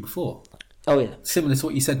been through before. Oh, yeah. Similar to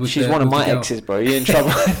what you said with She's one of my exes, bro. You're in trouble.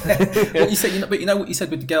 What you said, but you know what you said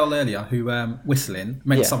with the girl earlier who whistling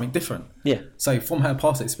meant something different. Yeah. So from her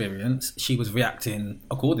past experience, she was reacting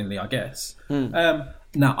accordingly, I guess.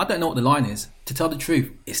 Now, I don't know what the line is. To tell the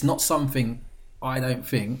truth, it's not something I don't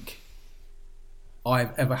think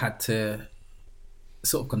I've ever had to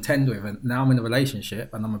sort of contend with, and now I'm in a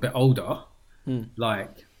relationship and I'm a bit older.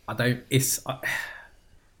 Like I don't. It's not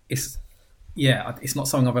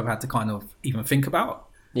something I've ever had to kind of even think about.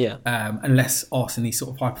 Yeah. Unless asked in these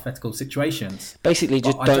sort of hypothetical situations. Basically,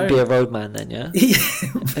 just don't be a roadman then, yeah?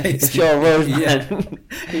 If you're a roadman,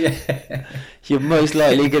 you're most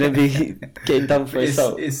likely going to be getting done for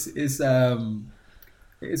assault. It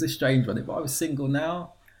is a strange one. If I was single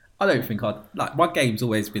now, I don't think I'd... Like, my game's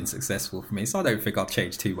always been successful for me, so I don't think I'd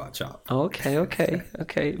change too much up. Okay.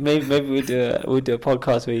 Maybe we'll do a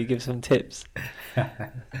podcast where you give some tips.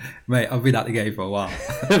 Mate, I've been at the game for a while.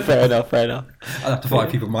 Fair enough. I'd have to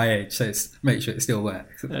find people my age, so make sure it still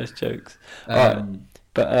works. Those jokes.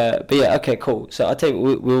 But yeah, okay, cool. So I'll tell you,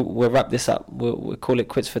 we'll wrap this up. We'll call it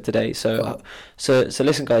quits for today. So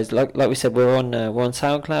listen, guys. Like we said, we're on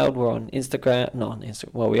SoundCloud. We're on Instagram. Not on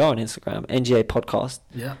Instagram. Well, we are on Instagram. NGA Podcast.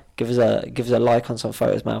 Yeah. Give us a like on some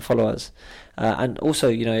photos, man. Follow us. And also,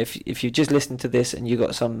 you know, if you just listened to this and you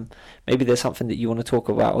got maybe there's something that you want to talk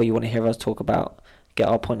about or you want to hear us talk about, get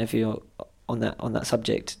our point of view on that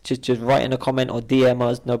subject. Just write in a comment or DM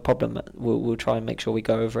us. No problem. We'll try and make sure we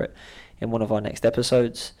go over it in one of our next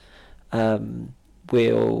episodes.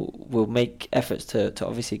 We'll make efforts to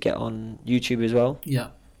obviously get on YouTube as well. Yeah.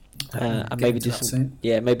 And maybe do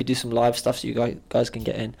some live stuff so you guys can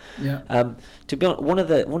get in. Yeah. To be honest, one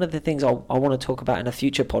of the things I want to talk about in a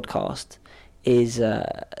future podcast is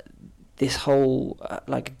this whole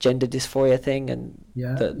like gender dysphoria thing and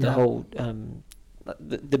the whole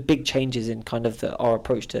the big changes in kind of our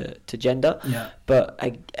approach to gender. Yeah. But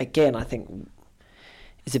again, I think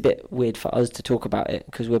it's a bit weird for us to talk about it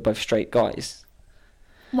because we're both straight guys.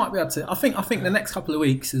 Might be able to. I think the next couple of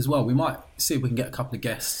weeks as well, we might see if we can get a couple of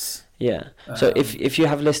guests. Yeah. So if you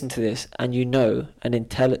have listened to this and you know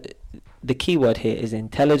the key word here is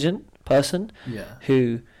intelligent person. Yeah.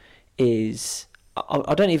 Who is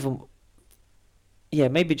I don't even. Yeah,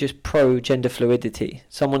 maybe just pro gender fluidity.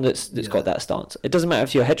 Someone that's got that stance. It doesn't matter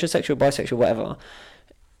if you're heterosexual, bisexual, whatever.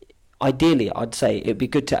 Ideally, I'd say it'd be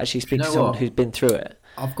good to actually speak to someone who's been through it.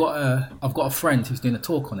 I've got a friend who's doing a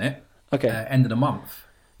talk on it. Okay. End of the month.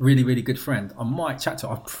 Really, really good friend. I might chat to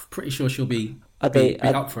her. I'm pretty sure she'll be up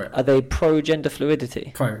for it. Are they pro gender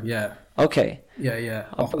fluidity? Pro, yeah. Okay. Yeah.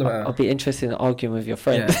 I'll be interested in arguing with your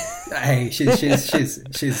friend. Yeah. Hey, she's and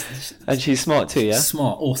she's smart too, yeah.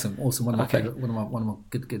 Smart, awesome. One of my favorite, one of my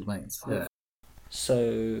good mates. Yeah.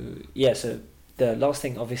 So the last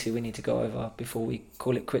thing, obviously, we need to go over before we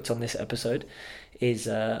call it quits on this episode is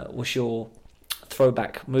what's your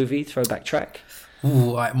throwback track?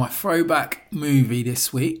 Ooh, right, my throwback movie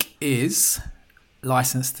this week is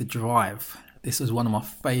License to Drive. This was one of my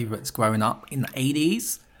favourites growing up in the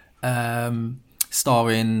 80s,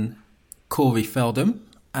 starring Corey Feldman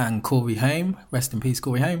and Corey Haim. Rest in peace,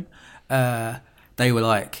 Corey Haim. They were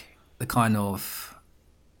like the kind of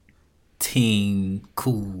teen,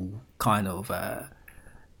 cool kind of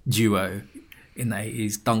duo in the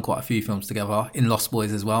 80s. Done quite a few films together. In Lost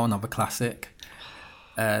Boys as well, another classic.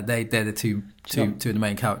 They're the two of the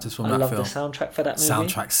main characters from that film. I love the soundtrack for that movie.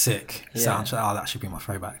 Soundtrack's sick. Yeah. Soundtrack. That should be my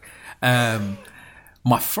throwback.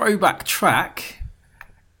 My throwback track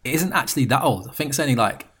isn't actually that old. I think it's only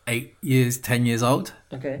like 10 years old.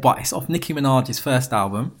 Okay. But it's off Nicki Minaj's first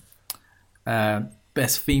album.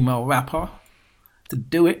 Best female rapper to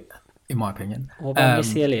do it, in my opinion. What about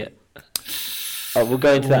Missy Elliott? Oh, we'll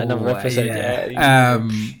go into that in another episode.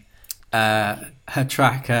 Yeah. Her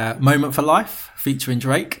track Moment for Life featuring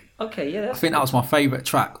Drake. Okay, yeah. I think that was my favourite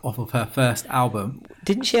track off of her first album.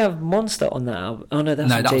 Didn't she have Monster on that album? Oh no,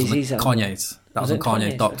 that was Jay-Z's album. Kanye's. That was on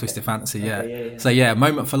Kanye's Dark Twisted Fantasy, yeah. Okay, yeah. So yeah,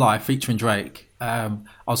 Moment for Life featuring Drake. I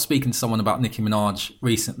was speaking to someone about Nicki Minaj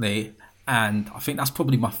recently, and I think that's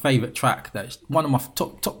probably my favourite track. That's one of my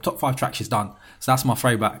top 5 tracks she's done. So that's my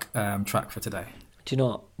throwback track for today. Do you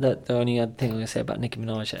know what? The only other thing I'm going to say about Nicki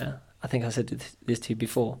Minaj, I think I said this to you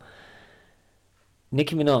before.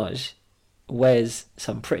 Nicki Minaj wears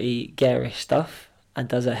some pretty garish stuff and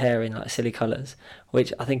does her hair in like silly colours,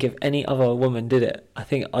 which I think if any other woman did it, I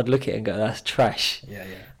think I'd look at it and go, that's trash. Yeah.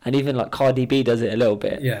 And even like Cardi B does it a little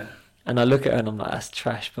bit. Yeah. And I look at her and I'm like, that's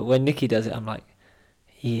trash. But when Nicki does it, I'm like,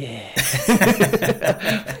 yeah.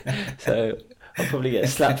 So I'll probably get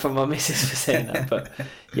slapped from my missus for saying that. But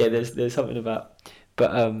yeah, there's something about.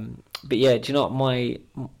 But yeah, do you know what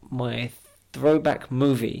my throwback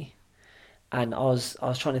movie? And I was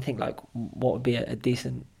trying to think like what would be a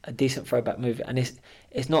decent throwback movie, and it's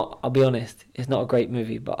not. I'll be honest, it's not a great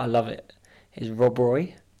movie, but I love it. It's Rob Roy.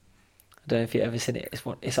 I don't know if you've ever seen it.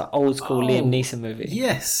 It's an old school Liam Neeson movie.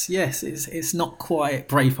 Yes. It's not quite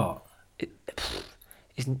Braveheart.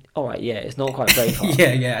 It's all right. Yeah, it's not quite Braveheart.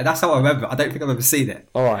 yeah. That's how I remember. I don't think I've ever seen it.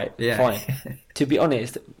 All right, Yeah. fine. To be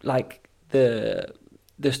honest, like the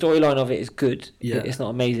storyline of it is good. Yeah. It's not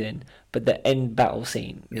amazing, but the end battle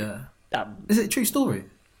scene. Yeah. That Is it a true story,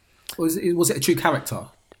 or was it a true character?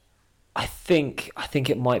 I think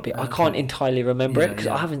it might be. I can't entirely remember it because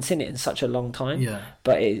Yeah. I haven't seen it in such a long time. Yeah.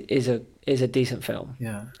 But it is a decent film.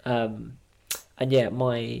 Yeah. And yeah,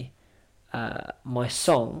 my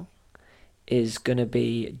song is gonna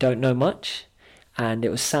be "Don't Know Much," and it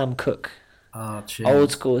was Sam Cooke,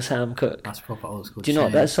 old school Sam Cooke. That's proper old school. Do you know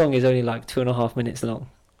what? That song is only like 2.5 minutes long.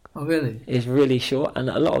 Oh really? It's really short, and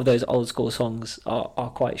a lot of those old school songs are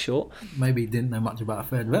quite short. Maybe he didn't know much about a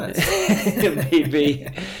third verse. Maybe,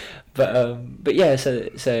 but yeah. So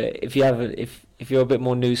if you if you're a bit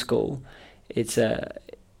more new school, it's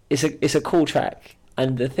a cool track.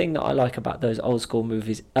 And the thing that I like about those old school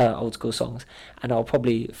songs, and I'll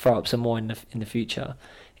probably throw up some more in the future,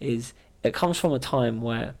 is it comes from a time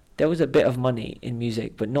where there was a bit of money in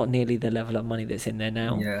music, but not nearly the level of money that's in there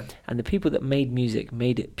now. Yeah. And the people that made music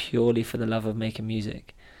made it purely for the love of making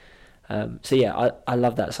music. So yeah, I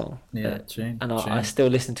love that song. Yeah, tune. And I still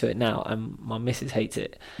listen to it now, and my missus hates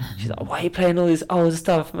it. She's like, "Why are you playing all this old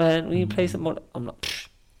stuff, man? When you play some more," I'm like, "Pfft,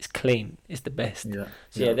 it's clean. It's the best." Yeah.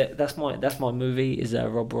 So yeah, that's my movie is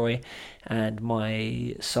Rob Roy, and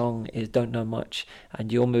my song is "Don't Know Much,"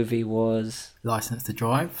 and your movie was, License to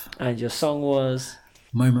Drive. and your song was,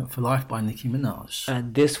 Moment for Life by Nicki Minaj.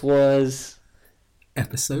 and this was,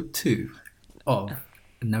 Episode 2 of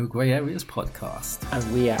No Grey Areas podcast.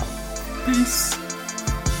 and we out. Peace.